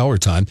 o'clock our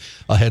time,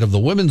 ahead of the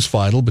women's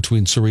final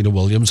between Serena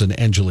Williams and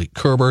Angelique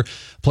Kerber.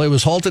 Play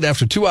was halted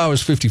after 2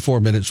 hours,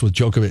 54 minutes, with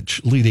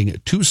Djokovic leading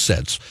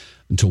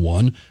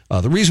 2-1.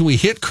 The reason we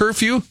hit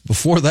curfew,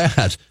 before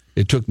that,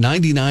 it took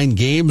 99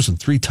 games and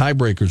 3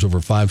 tiebreakers over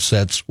 5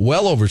 sets,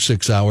 well over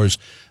 6 hours.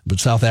 But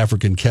South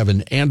African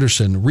Kevin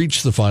Anderson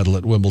reached the final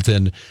at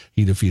Wimbledon.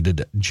 He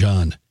defeated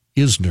John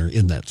Isner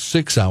in that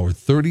 6-hour,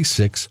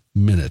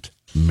 36-minute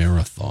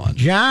marathon.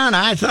 John,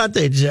 I thought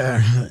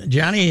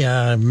Johnny,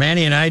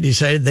 Manny and I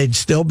decided they'd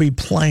still be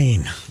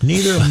playing.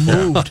 Neither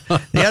moved.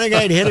 The other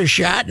guy'd hit a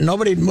shot and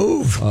nobody'd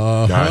move.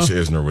 Gosh,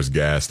 Isner was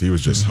gassed. He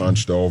was just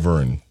hunched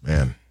over and,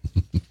 man.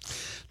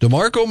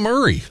 DeMarco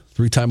Murray,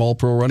 3-time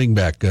All-Pro running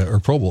back,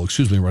 Pro Bowl,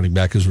 running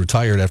back, is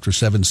retired after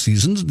 7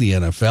 seasons in the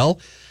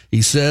NFL.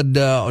 He said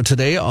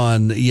today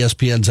on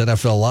ESPN's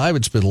NFL Live,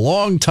 it's been a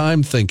long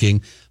time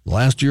thinking, the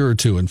last year or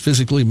two, and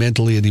physically,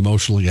 mentally, and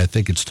emotionally, I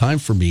think it's time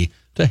for me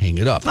to hang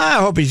it up. I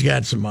hope he's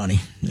got some money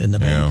in the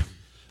bank.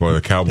 Boy,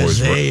 the Cowboys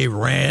they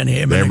ran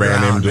him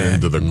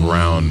into the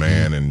ground,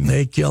 man, and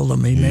they killed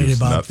him. He made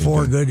about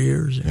 4 good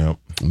years. Yep.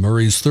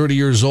 Murray's 30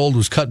 years old,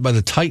 was cut by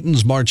the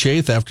Titans March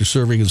 8th after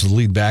serving as the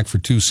lead back for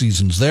 2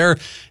 seasons there,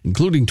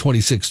 including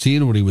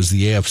 2016 when he was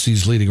the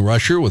AFC's leading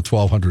rusher with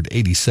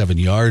 1,287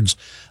 yards.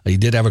 He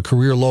did have a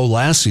career low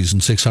last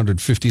season,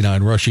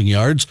 659 rushing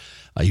yards.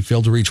 He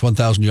failed to reach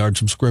 1,000 yards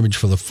from scrimmage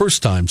for the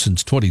first time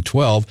since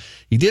 2012.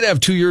 He did have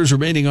 2 years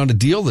remaining on a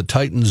deal that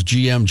Titans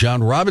GM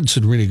John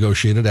Robinson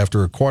renegotiated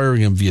after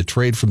acquiring him via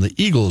trade from the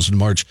Eagles in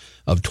March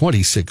of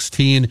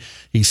 2016.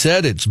 He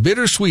said, "It's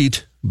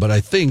bittersweet, but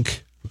I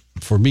think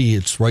for me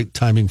it's right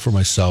timing for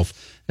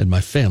myself and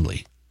my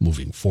family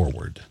moving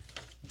forward."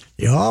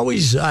 You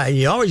always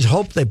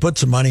hope they put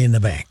some money in the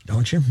bank,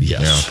 don't you?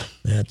 Yes. Yeah.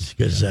 That's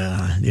because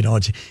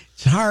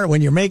it's hard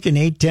when you're making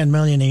 $8-10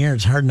 million a year.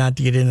 It's hard not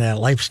to get into that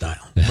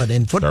lifestyle. But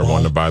in football, they're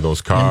wanting to buy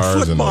those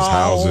cars and those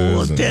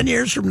houses. 10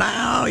 years from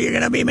now, you're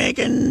going to be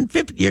making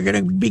 50. You're going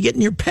to be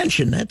getting your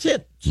pension. That's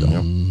it. So,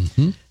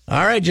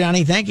 All right,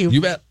 Johnny. Thank you.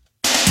 You bet.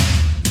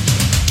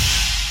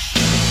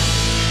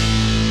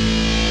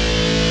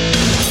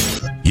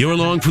 You're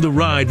along for the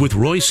ride with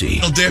Royce.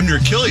 It'll damn near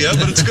kill you,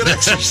 but it's good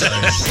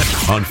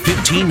exercise. On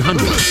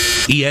 1500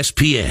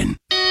 ESPN.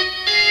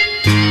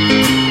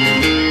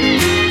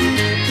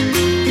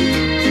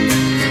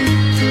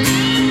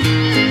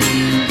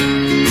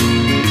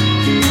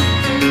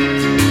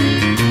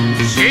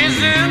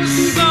 She's in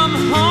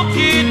some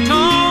honky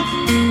tonk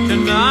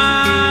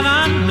tonight,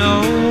 I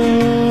know.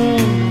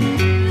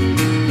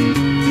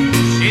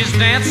 She's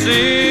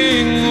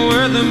dancing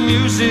where the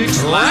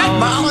music's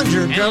loud. Ryan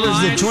Bollinger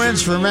covers the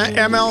Twins from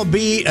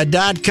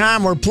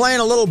MLB.com. We're playing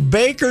a little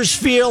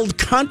Bakersfield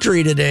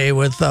country today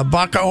with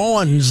Buck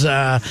Owens.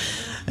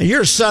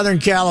 You're a Southern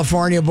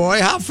California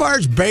boy. How far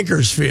is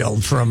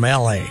Bakersfield from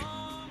L.A.?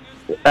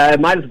 It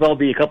might as well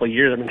be a couple of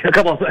years. I mean, a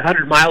couple of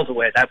 100 miles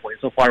away at that point.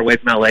 So far away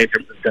from LA in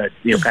terms of the,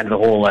 kind of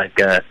the whole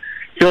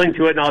feeling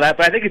to it and all that.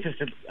 But I think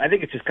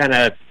it's just kind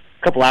of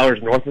a couple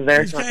hours north of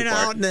there. It's kind of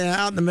out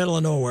in the middle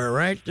of nowhere,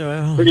 right?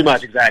 Pretty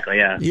much, exactly.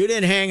 Yeah. You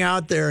didn't hang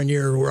out there in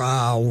your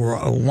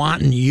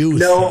wanton youth.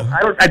 No,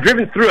 I've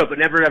driven through it, but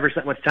never ever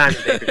spent much time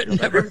in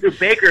Bakersfield. I've driven through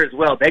Baker as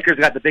well. Baker's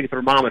got the big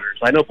thermometers.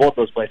 I know both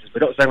those places, but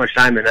don't spend much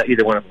time in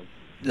either one of them.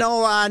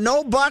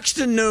 No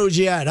Buxton news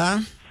yet,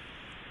 huh?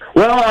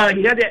 Well,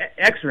 he had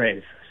the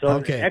X-rays. So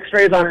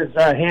X-rays on his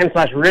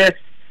hand/wrist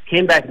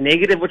came back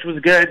negative, which was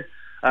good,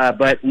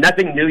 but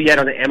nothing new yet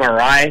on the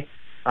MRI.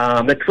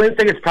 The Twins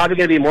think it's probably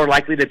going to be more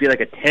likely to be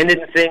like a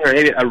tendon thing or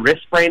maybe a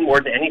wrist sprain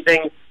more than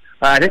anything.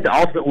 I think the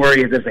ultimate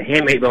worry is it's a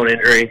hamate bone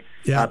injury.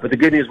 Yeah. But the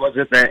good news was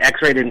that the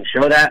X-ray didn't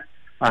show that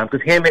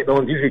because hamate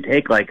bones usually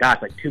take like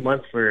 2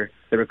 months for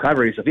the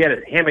recovery. So if he had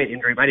a hamate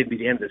injury, it might even be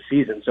the end of the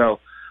season.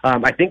 So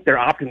I think they're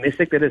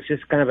optimistic that it's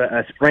just kind of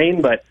a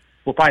sprain, but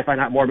we'll probably find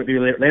out more maybe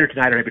later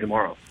tonight or maybe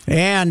tomorrow.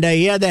 And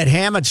he had that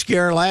hamate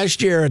scare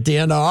last year at the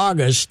end of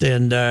August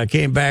and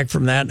came back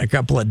from that in a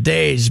couple of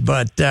days.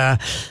 But,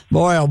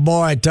 boy, oh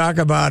boy, talk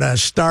about a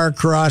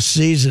star-crossed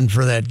season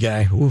for that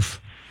guy.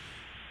 Oof.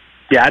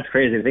 Yeah, that's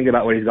crazy. Think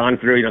about what he's gone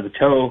through. The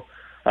toe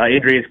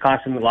injury has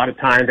cost him a lot of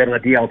time. Been on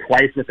the DL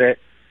twice with it.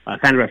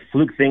 Kind of a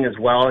fluke thing as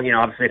well.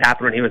 Obviously it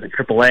happened when he was at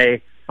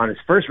AAA on his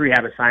first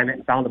rehab assignment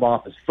and found the ball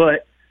off his foot.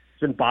 It's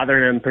been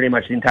bothering him pretty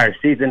much the entire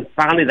season.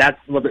 Finally, that's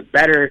a little bit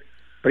better,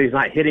 but he's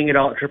not hitting it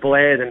all at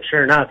AAA. And then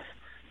sure enough,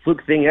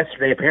 fluke thing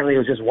yesterday, apparently it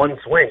was just one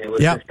swing. It was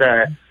just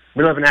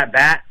middle of an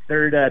at-bat,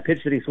 third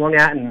pitch that he swung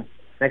at, and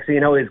next thing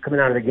you know, he's coming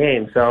out of the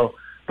game. So,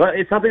 but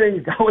it's something that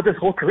he's done with his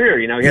whole career.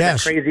 He had that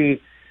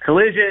crazy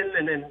collision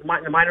and then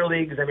in the minor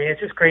leagues. I mean,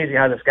 it's just crazy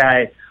how this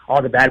guy,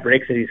 all the bad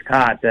breaks that he's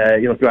caught,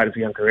 throughout his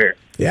young career.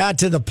 Yeah,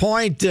 to the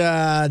point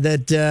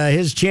that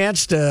his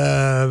chance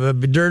to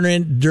turn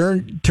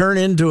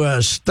into a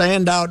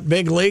standout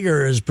big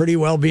leaguer is pretty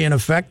well being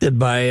affected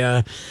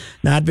by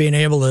not being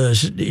able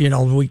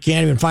to, we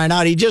can't even find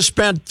out. He just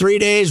spent 3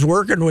 days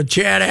working with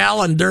Chad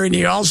Allen during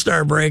the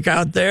All-Star break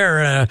out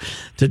there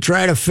to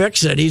try to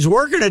fix it. He's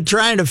working at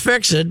trying to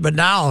fix it, but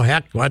now,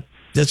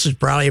 this is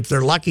probably, if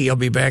they're lucky, he'll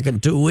be back in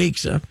 2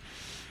 weeks, huh?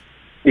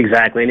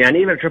 Exactly. And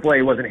even AAA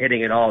he wasn't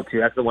hitting at all, too.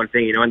 That's the one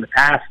thing. In the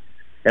past,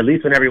 at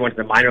least whenever he went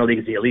to the minor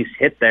leagues, he at least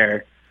hit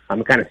there.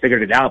 Kind of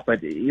figured it out.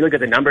 But you look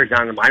at the numbers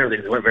down in the minor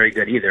leagues, they weren't very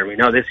good either. We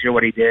know this year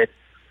what he did,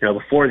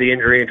 before the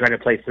injury and trying to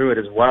play through it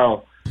as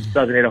well.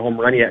 Still hasn't hit a home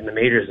run yet in the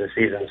majors this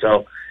season.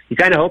 So you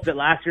kind of hope that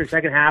last year's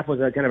second half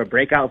was a kind of a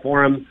breakout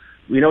for him.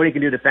 We know what he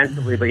can do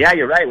defensively. But, yeah,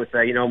 you're right. With,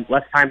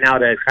 less time now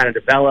to kind of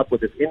develop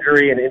with this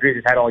injury and the injuries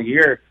he's had all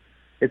year,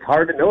 it's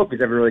hard to know if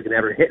he's ever really going to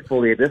ever hit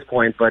fully at this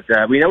point. But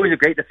we know he's a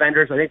great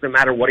defender, so I think no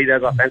matter what he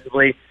does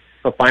offensively,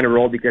 he'll find a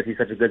role because he's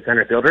such a good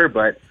center fielder.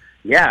 But,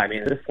 yeah, I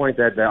mean, at this point,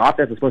 the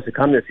offense is supposed to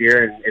come this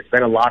year, and it's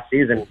been a lost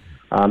season.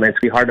 And it's going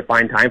to be hard to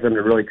find time for them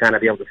to really kind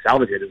of be able to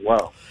salvage it as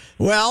well.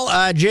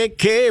 Well, Jake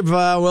Cave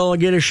will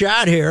get a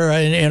shot here,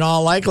 in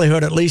all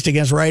likelihood, at least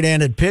against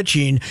right-handed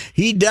pitching.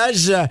 He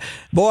does, you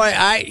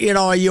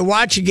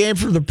watch a game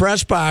from the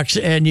press box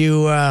and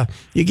you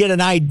get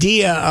an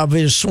idea of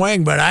his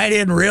swing, but I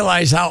didn't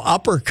realize how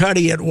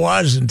uppercutty it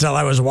was until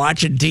I was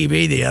watching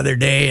TV the other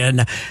day. And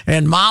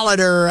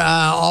Molitor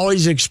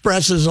always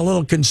expresses a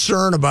little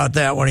concern about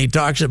that when he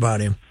talks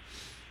about him.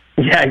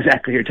 Yeah,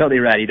 exactly. You're totally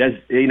right. He does,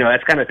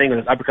 that's kind of thing with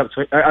his uppercut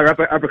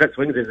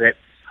swings is that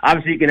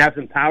obviously you can have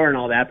some power and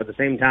all that, but at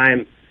the same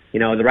time, the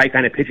right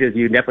kind of pitches,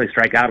 you definitely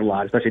strike out a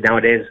lot, especially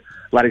nowadays.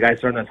 A lot of guys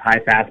throwing those high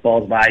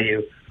fastballs by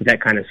you with that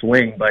kind of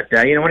swing. But,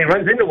 when he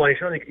runs into one,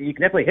 you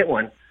can definitely hit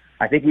one.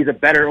 I think he's a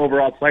better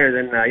overall player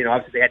than,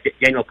 obviously they had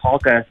Daniel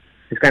Palka,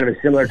 who's kind of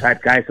a similar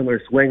type guy,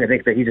 similar swing. I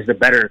think that he's just a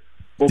better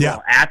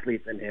overall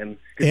athlete than him.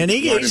 And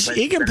he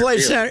can play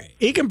center.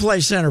 He can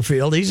play center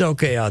field. He's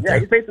okay out there. Yeah,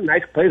 he's made some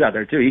nice plays out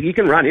there too. He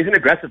can run. He's an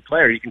aggressive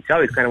player. You can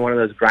tell he's kind of one of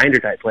those grinder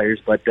type players.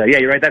 But yeah,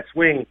 you're right. That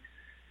swing,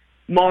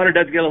 Molitor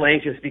does get a little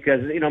anxious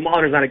because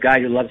Molitor's not a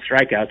guy who loves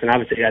strikeouts, and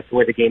obviously that's the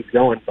way the game's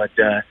going. But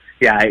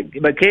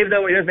but Cave,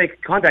 though, when he does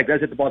make contact, does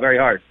hit the ball very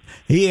hard.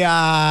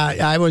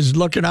 I was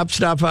looking up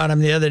stuff on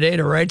him the other day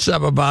to write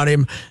something about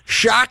him.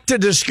 Shocked to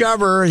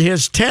discover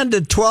his 10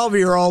 to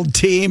 12-year-old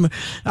team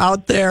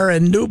out there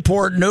in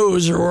Newport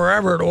News or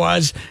wherever it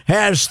was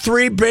has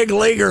 3 big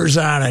leaguers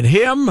on it.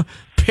 Him,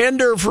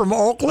 Pinder from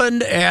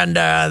Oakland, and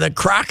the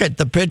Crockett,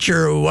 the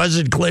pitcher who was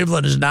in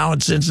Cleveland, is now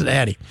in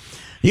Cincinnati.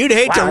 You'd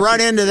hate to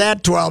run into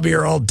that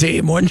 12-year-old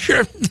team, wouldn't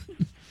you?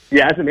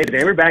 Yeah, that's amazing. I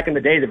remember back in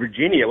the day, the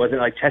Virginia, wasn't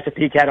like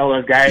Chesapeake had all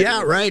those guys?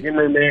 Yeah, right.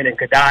 Zimmerman and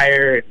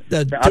Kadire.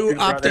 The two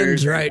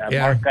Uptons, right,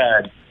 yeah.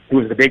 Mark, who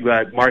was the big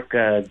Mark,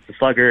 the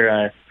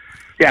slugger,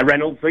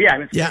 Reynolds. So,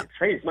 yeah, it's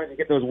crazy. It's nice to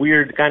get those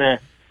weird kind of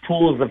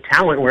pools of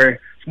talent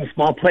where some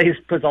small plays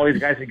puts all these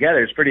guys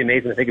together. It's pretty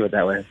amazing to think of it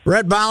that way.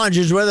 Rhett Bollinger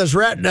is with us.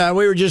 Rhett,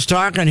 we were just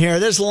talking here.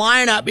 This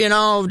lineup,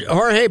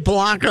 Jorge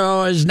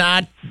Polanco is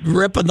not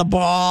ripping the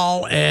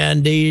ball,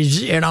 and he's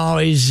just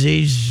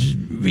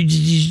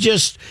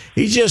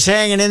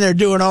hanging in there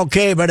doing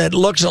okay. But it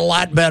looks a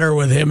lot better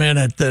with him in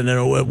it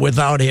than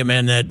without him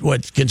in it.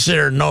 What's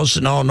considered no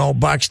Sano, no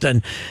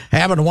Buxton.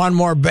 Having one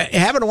more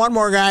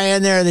guy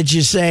in there that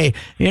you say,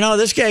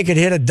 this guy could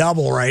hit a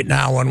double right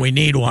now when we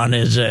need one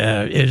is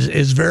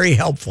very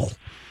helpful.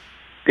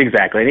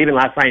 Exactly, and even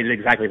last night he did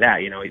exactly that.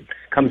 He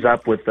comes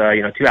up with 2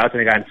 outs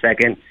and a guy in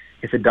second.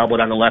 It's a double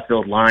down the left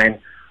field line.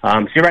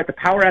 So you're right, the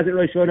power hasn't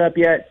really showed up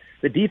yet.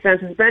 The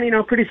defense has been,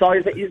 pretty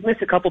solid. He's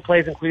missed a couple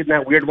plays, including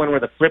that weird one where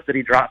the flip that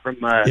he dropped from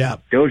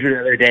Dozier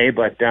the other day.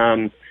 But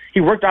he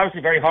worked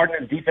obviously very hard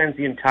on his defense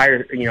the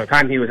entire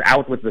time he was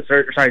out with the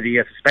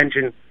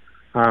suspension.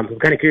 I'm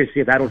kind of curious to see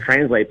if that'll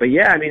translate. But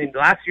yeah,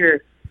 last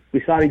year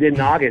we saw what he did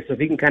in August. So if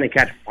he can kind of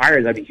catch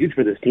fire, that'd be huge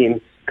for this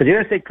team because he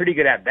does take pretty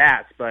good at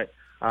bats. But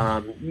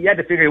you had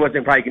to figure he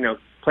wasn't probably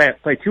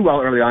play too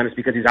well early on just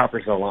because he's out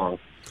for so long.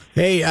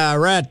 Hey,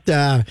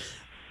 Rhett,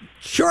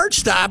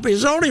 shortstop,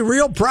 his only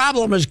real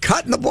problem is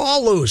cutting the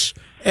ball loose.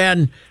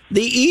 And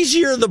the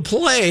easier the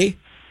play,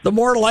 the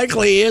more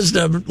likely he is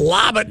to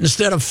lob it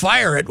instead of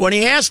fire it. When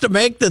he has to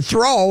make the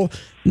throw,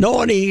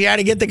 knowing he got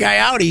to get the guy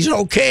out, he's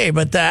okay.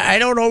 But I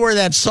don't know where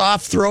that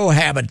soft throw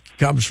habit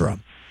comes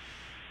from.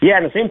 Yeah,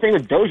 and the same thing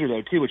with Dozier,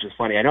 though, too, which is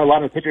funny. I know a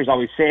lot of the pitchers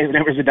always say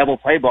whenever it's a double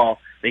play ball,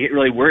 they get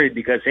really worried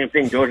because same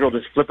thing, Dozier will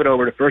just flip it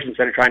over to first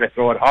instead of trying to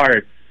throw it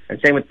hard. And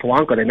same with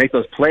Polanco. They make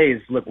those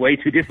plays look way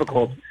too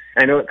difficult.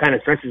 And I know it kind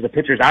of stresses the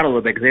pitchers out a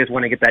little bit because they just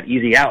want to get that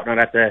easy out, not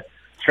have to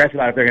stress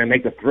about if they're going to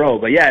make the throw.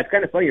 But, yeah, it's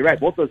kind of funny. You're right.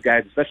 Both those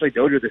guys, especially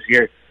Dozier this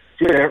year,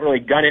 they haven't really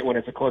done it when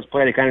it's a close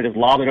play. They kind of just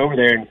lob it over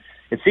there. And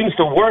it seems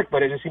to work,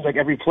 but it just seems like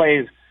every play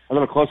is a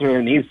little closer than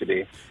it needs to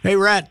be. Hey,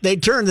 Rhett, they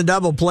turned the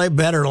double play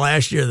better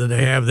last year than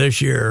they have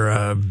this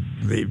year,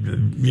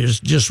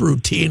 just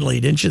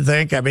routinely, didn't you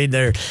think?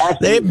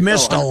 They've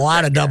missed a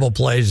lot of double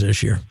plays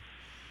this year.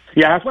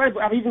 Yeah, that's why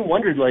I've even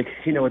wondered,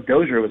 with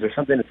Dozier, was there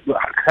something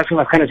that's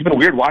kind of been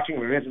weird watching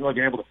where he hasn't really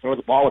been able to throw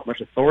the ball with much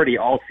authority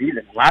all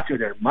season. Last year,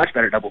 there were much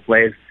better double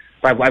plays.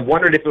 So I've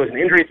wondered if it was an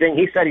injury thing.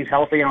 He said he's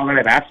healthy and all that.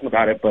 I've asked him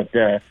about it, but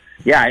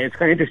yeah, it's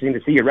kind of interesting to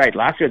see. You're right.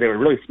 Last year, they were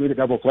really smooth at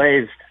double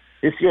plays.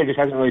 This year, it just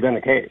hasn't really been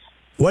the case.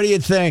 What do you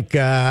think?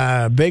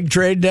 Big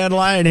trade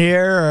deadline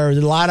here, or a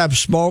lot of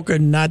smoke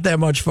and not that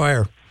much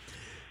fire?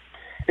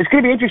 It's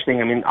going to be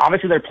interesting.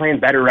 Obviously, they're playing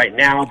better right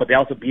now, but they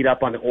also beat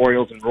up on the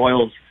Orioles and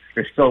Royals.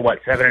 They're still,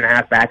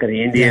 7.5 back of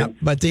the Indians. Yeah,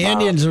 but the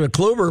Indians,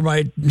 Kluber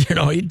might,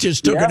 he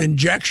just took an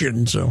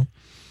injection, so.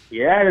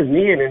 Yeah, his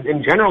knee. And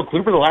in general,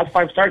 Kluber, the last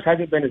 5 starts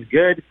hasn't been as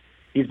good.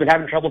 He's been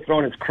having trouble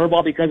throwing his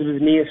curveball because of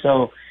his knee,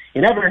 so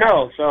you never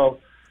know. So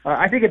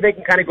I think if they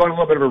can kind of go on a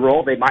little bit of a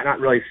roll, they might not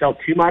really sell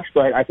too much,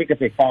 but I think if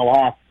they fall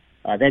off,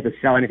 they have to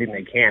sell anything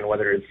they can,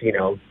 whether it's,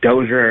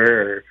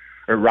 Dozier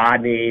or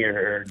Rodney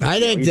or. I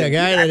think the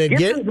guy that'd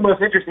Gibson's the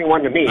most interesting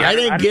one to me. I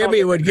think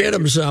Gibby would get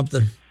him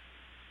something.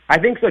 I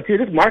think so, too.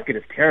 This market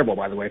is terrible,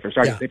 by the way, for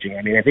starting pitching.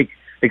 I think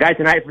the guy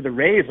tonight for the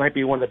Rays might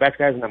be one of the best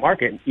guys in the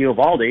market,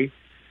 Eovaldi.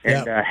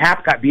 And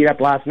Happ got beat up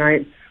last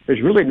night.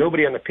 There's really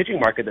nobody on the pitching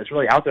market that's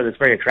really out there that's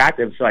very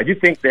attractive. So I do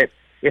think that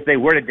if they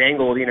were to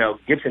dangle,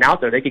 Gibson out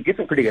there, they could get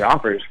some pretty good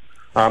offers.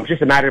 It's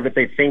just a matter of if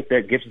they think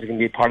that Gibson's going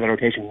to be part of the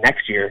rotation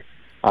next year.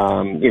 Because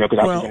obviously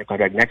he's in a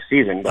contract next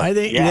season. But, I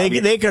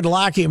think they could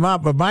lock him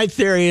up. But my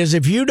theory is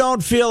if you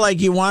don't feel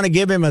like you want to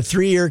give him a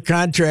 3-year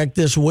contract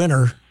this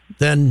winter,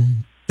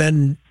 then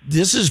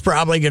this is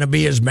probably going to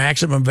be his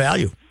maximum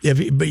value.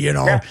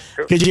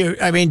 Because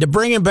to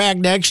bring him back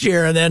next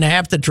year and then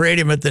have to trade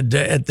him at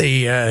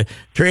the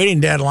trading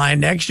deadline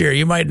next year,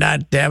 you might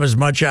not have as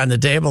much on the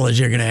table as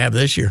you're going to have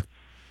this year.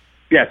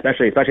 Yeah,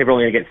 especially if you're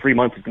only going to get 3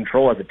 months of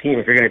control as a team.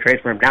 If you're going to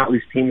trade for him now, at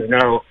least teams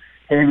know,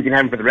 hey, we can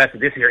have him for the rest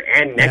of this year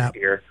and next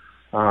year.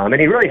 And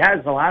he really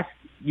has the last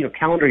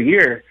calendar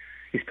year.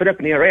 He's put up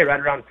an ERA right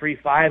around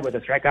 3.5 with a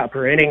strikeout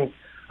per inning.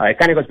 It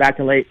kind of goes back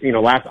to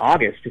last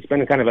August. It's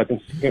been kind of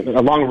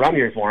a long run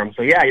here for him.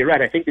 So, yeah, you're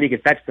right. I think that he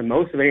could fetch the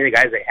most of any of the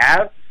guys they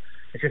have.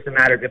 It's just a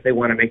matter of if they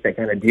want to make that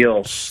kind of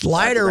deal.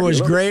 Slider was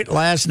great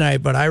last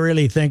night, but I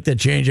really think the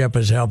changeup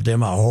has helped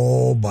him a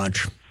whole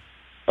bunch.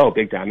 Oh,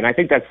 big time. And I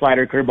think that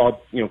slider curveball,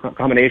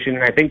 combination,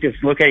 and I think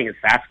just looking at his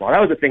fastball,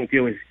 that was the thing,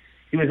 too, is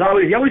he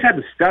always had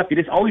the stuff. He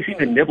just always seemed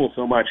to nibble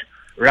so much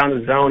around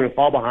the zone and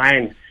fall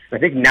behind. And I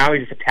think now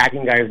he's just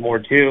attacking guys more,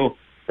 too.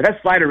 But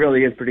that slider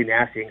really is pretty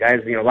nasty. And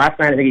guys, last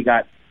night I think he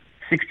got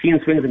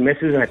 16 swings and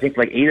misses, and I think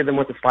 8 of them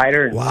with the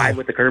slider and 5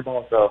 with the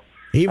curveball. So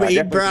he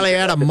probably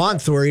had a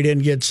month where he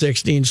didn't get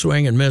 16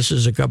 swing and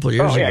misses a couple of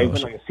years ago. Yeah,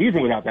 he's been a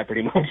season without that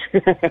pretty much.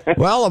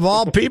 Well, of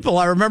all people,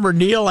 I remember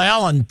Neil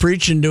Allen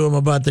preaching to him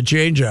about the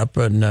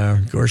changeup, and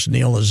of course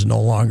Neil is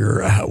no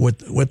longer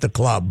with the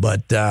club.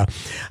 But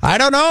I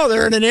don't know.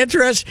 They're in an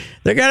interest.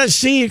 They're going to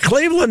see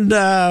Cleveland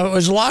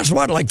was lost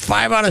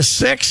 5 out of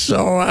 6,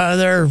 so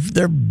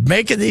they're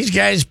making these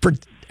guys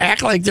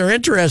act like they're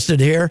interested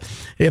here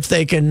if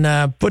they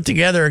can put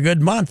together a good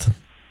month.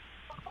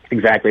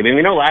 Exactly. I mean,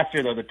 we know last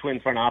year, though, the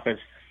Twins front office,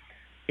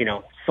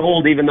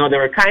 sold even though they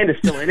were kind of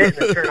still in it,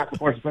 and turned out to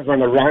force the on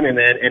the run and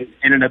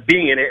ended up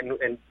being in it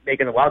and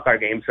making the wild card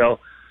game. So,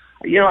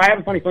 I have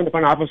a funny feeling the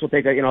front office will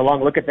take a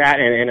long look at that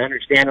and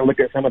understand and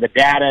look at some of the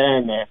data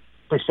and the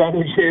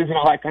percentages and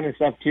all that kind of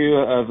stuff, too,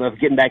 of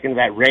getting back into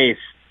that race.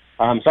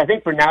 So I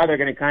think for now they're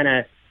going to kind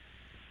of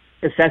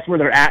assess where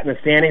they're at in the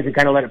standings and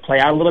kind of let it play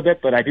out a little bit.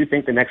 But I do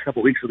think the next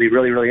couple of weeks will be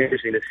really, really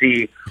interesting to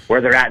see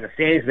where they're at in the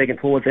standings. They can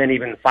pull within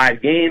even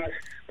 5 games.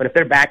 But if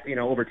they're back,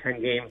 over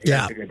 10 games,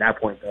 I figure at that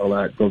point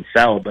they'll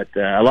sell. But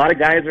a lot of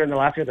guys are in the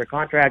last year of their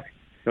contract.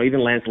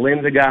 Even Lance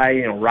Lynn's a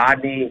guy.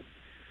 Rodney,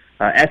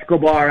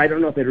 Escobar. I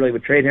don't know if they really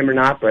would trade him or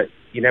not, but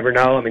you never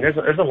know. I mean,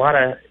 there's a lot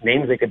of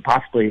names they could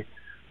possibly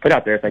put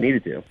out there if I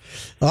needed to.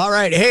 All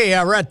right. Hey,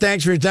 Rhett,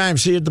 thanks for your time.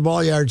 See you at the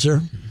ball yard,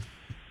 sir.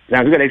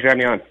 Sounds good. Thanks for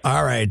having me on.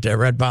 All right.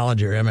 Rhett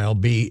Bollinger,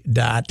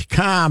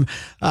 MLB.com.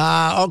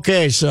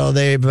 Okay, so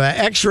they've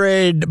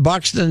x-rayed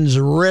Buxton's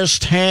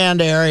wrist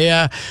hand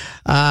area.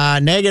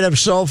 Negative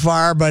so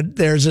far, but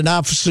there's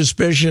enough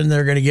suspicion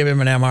they're going to give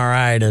him an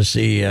MRI to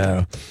see,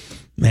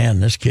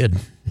 this kid,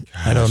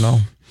 gosh. I don't know.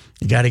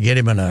 You got to get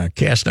him in a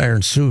cast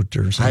iron suit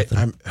or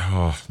something.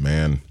 Oh,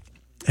 man.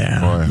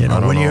 Yeah,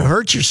 boy, when you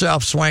hurt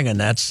yourself swinging,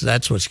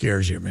 that's what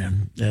scares you,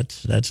 man.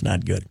 That's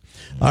not good.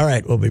 All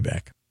right, we'll be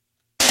back.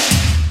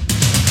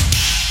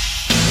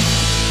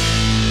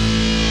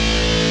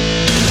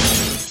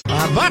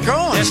 Buck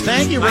Owens,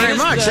 thank you very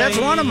much. That's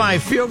one of my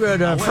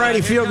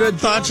Friday feel-good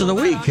thoughts of the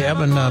week,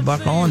 having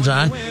Buck Owens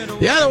on.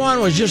 The other one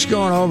was just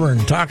going over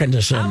and talking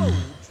to some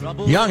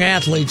young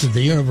athletes at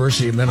the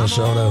University of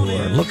Minnesota who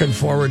are looking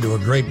forward to a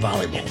great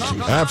volleyball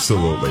season.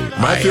 Absolutely.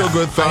 My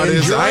feel-good thought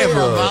is I have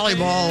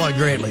volleyball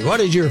greatly.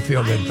 What is your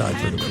feel-good thought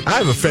for the week? I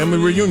have a family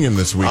reunion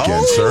this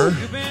weekend, sir.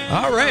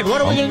 All right.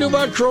 What are we going to do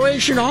about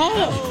Croatian Hall?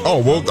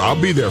 Oh, well,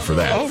 I'll be there for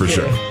that, for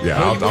sure.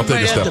 Yeah, I'll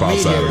take a step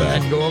outside of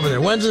that. And go over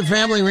there. When's the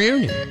family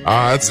reunion?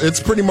 It's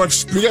pretty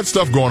much, we got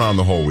stuff going on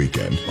the whole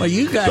weekend. Well,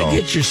 you got to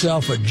get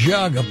yourself a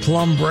jug of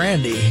plum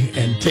brandy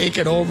and take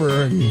it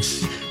over and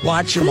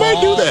watch them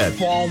all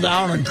fall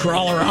down and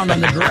crawl around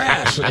in the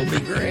grass. It'll be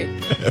great.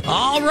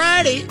 All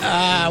righty.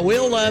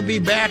 We'll be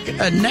back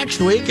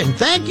next week. And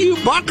thank you,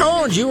 Buck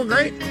Owens. You were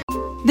great.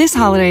 This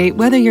holiday,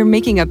 whether you're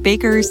making a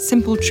Baker's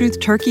Simple Truth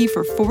turkey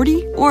for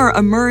 40 or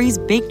a Murray's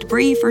Baked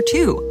Brie for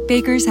 2,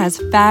 Baker's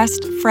has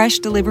fast, fresh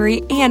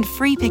delivery and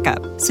free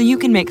pickup, so you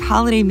can make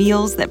holiday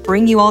meals that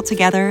bring you all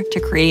together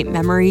to create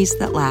memories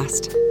that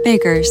last.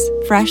 Baker's,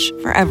 fresh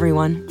for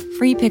everyone.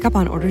 Free pickup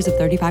on orders of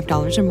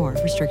 $35 or more.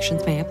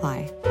 Restrictions may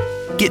apply.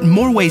 Get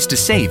more ways to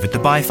save at the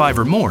Buy 5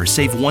 or More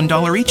Save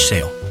 $1 each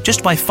sale.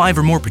 Just buy 5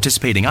 or more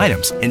participating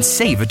items and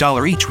save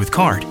 $1 each with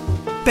card.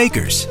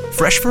 Baker's,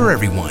 fresh for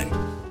everyone.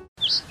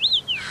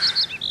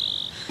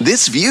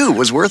 This view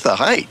was worth a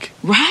hike.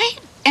 Right?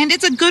 And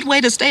it's a good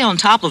way to stay on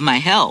top of my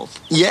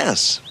health.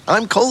 Yes,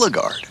 I'm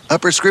Cologuard, a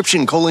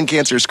prescription colon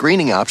cancer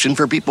screening option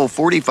for people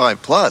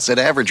 45 plus at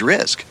average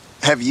risk.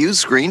 Have you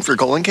screened for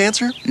colon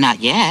cancer? Not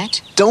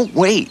yet. Don't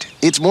wait.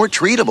 It's more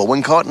treatable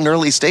when caught in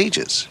early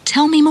stages.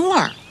 Tell me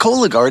more.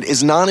 Cologuard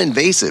is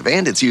non-invasive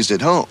and it's used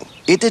at home.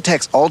 It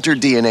detects altered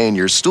DNA in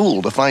your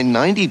stool to find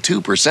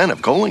 92%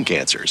 of colon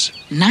cancers.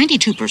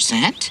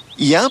 92%?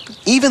 Yep,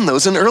 even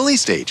those in early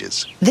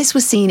stages. This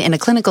was seen in a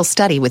clinical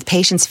study with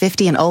patients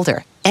 50 and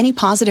older. Any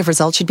positive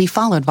result should be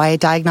followed by a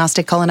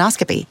diagnostic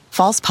colonoscopy.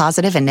 False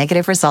positive and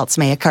negative results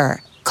may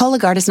occur.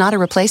 Cologuard is not a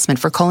replacement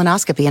for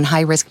colonoscopy in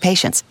high-risk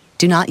patients.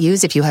 Do not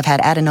use if you have had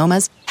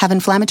adenomas, have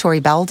inflammatory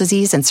bowel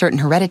disease and certain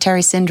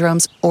hereditary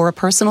syndromes, or a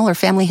personal or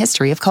family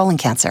history of colon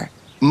cancer.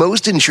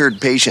 Most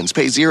insured patients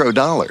pay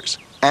 $0.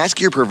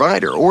 Ask your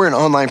provider or an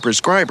online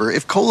prescriber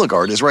if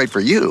Cologuard is right for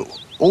you,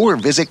 or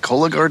visit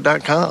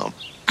Cologuard.com.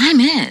 I'm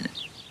in.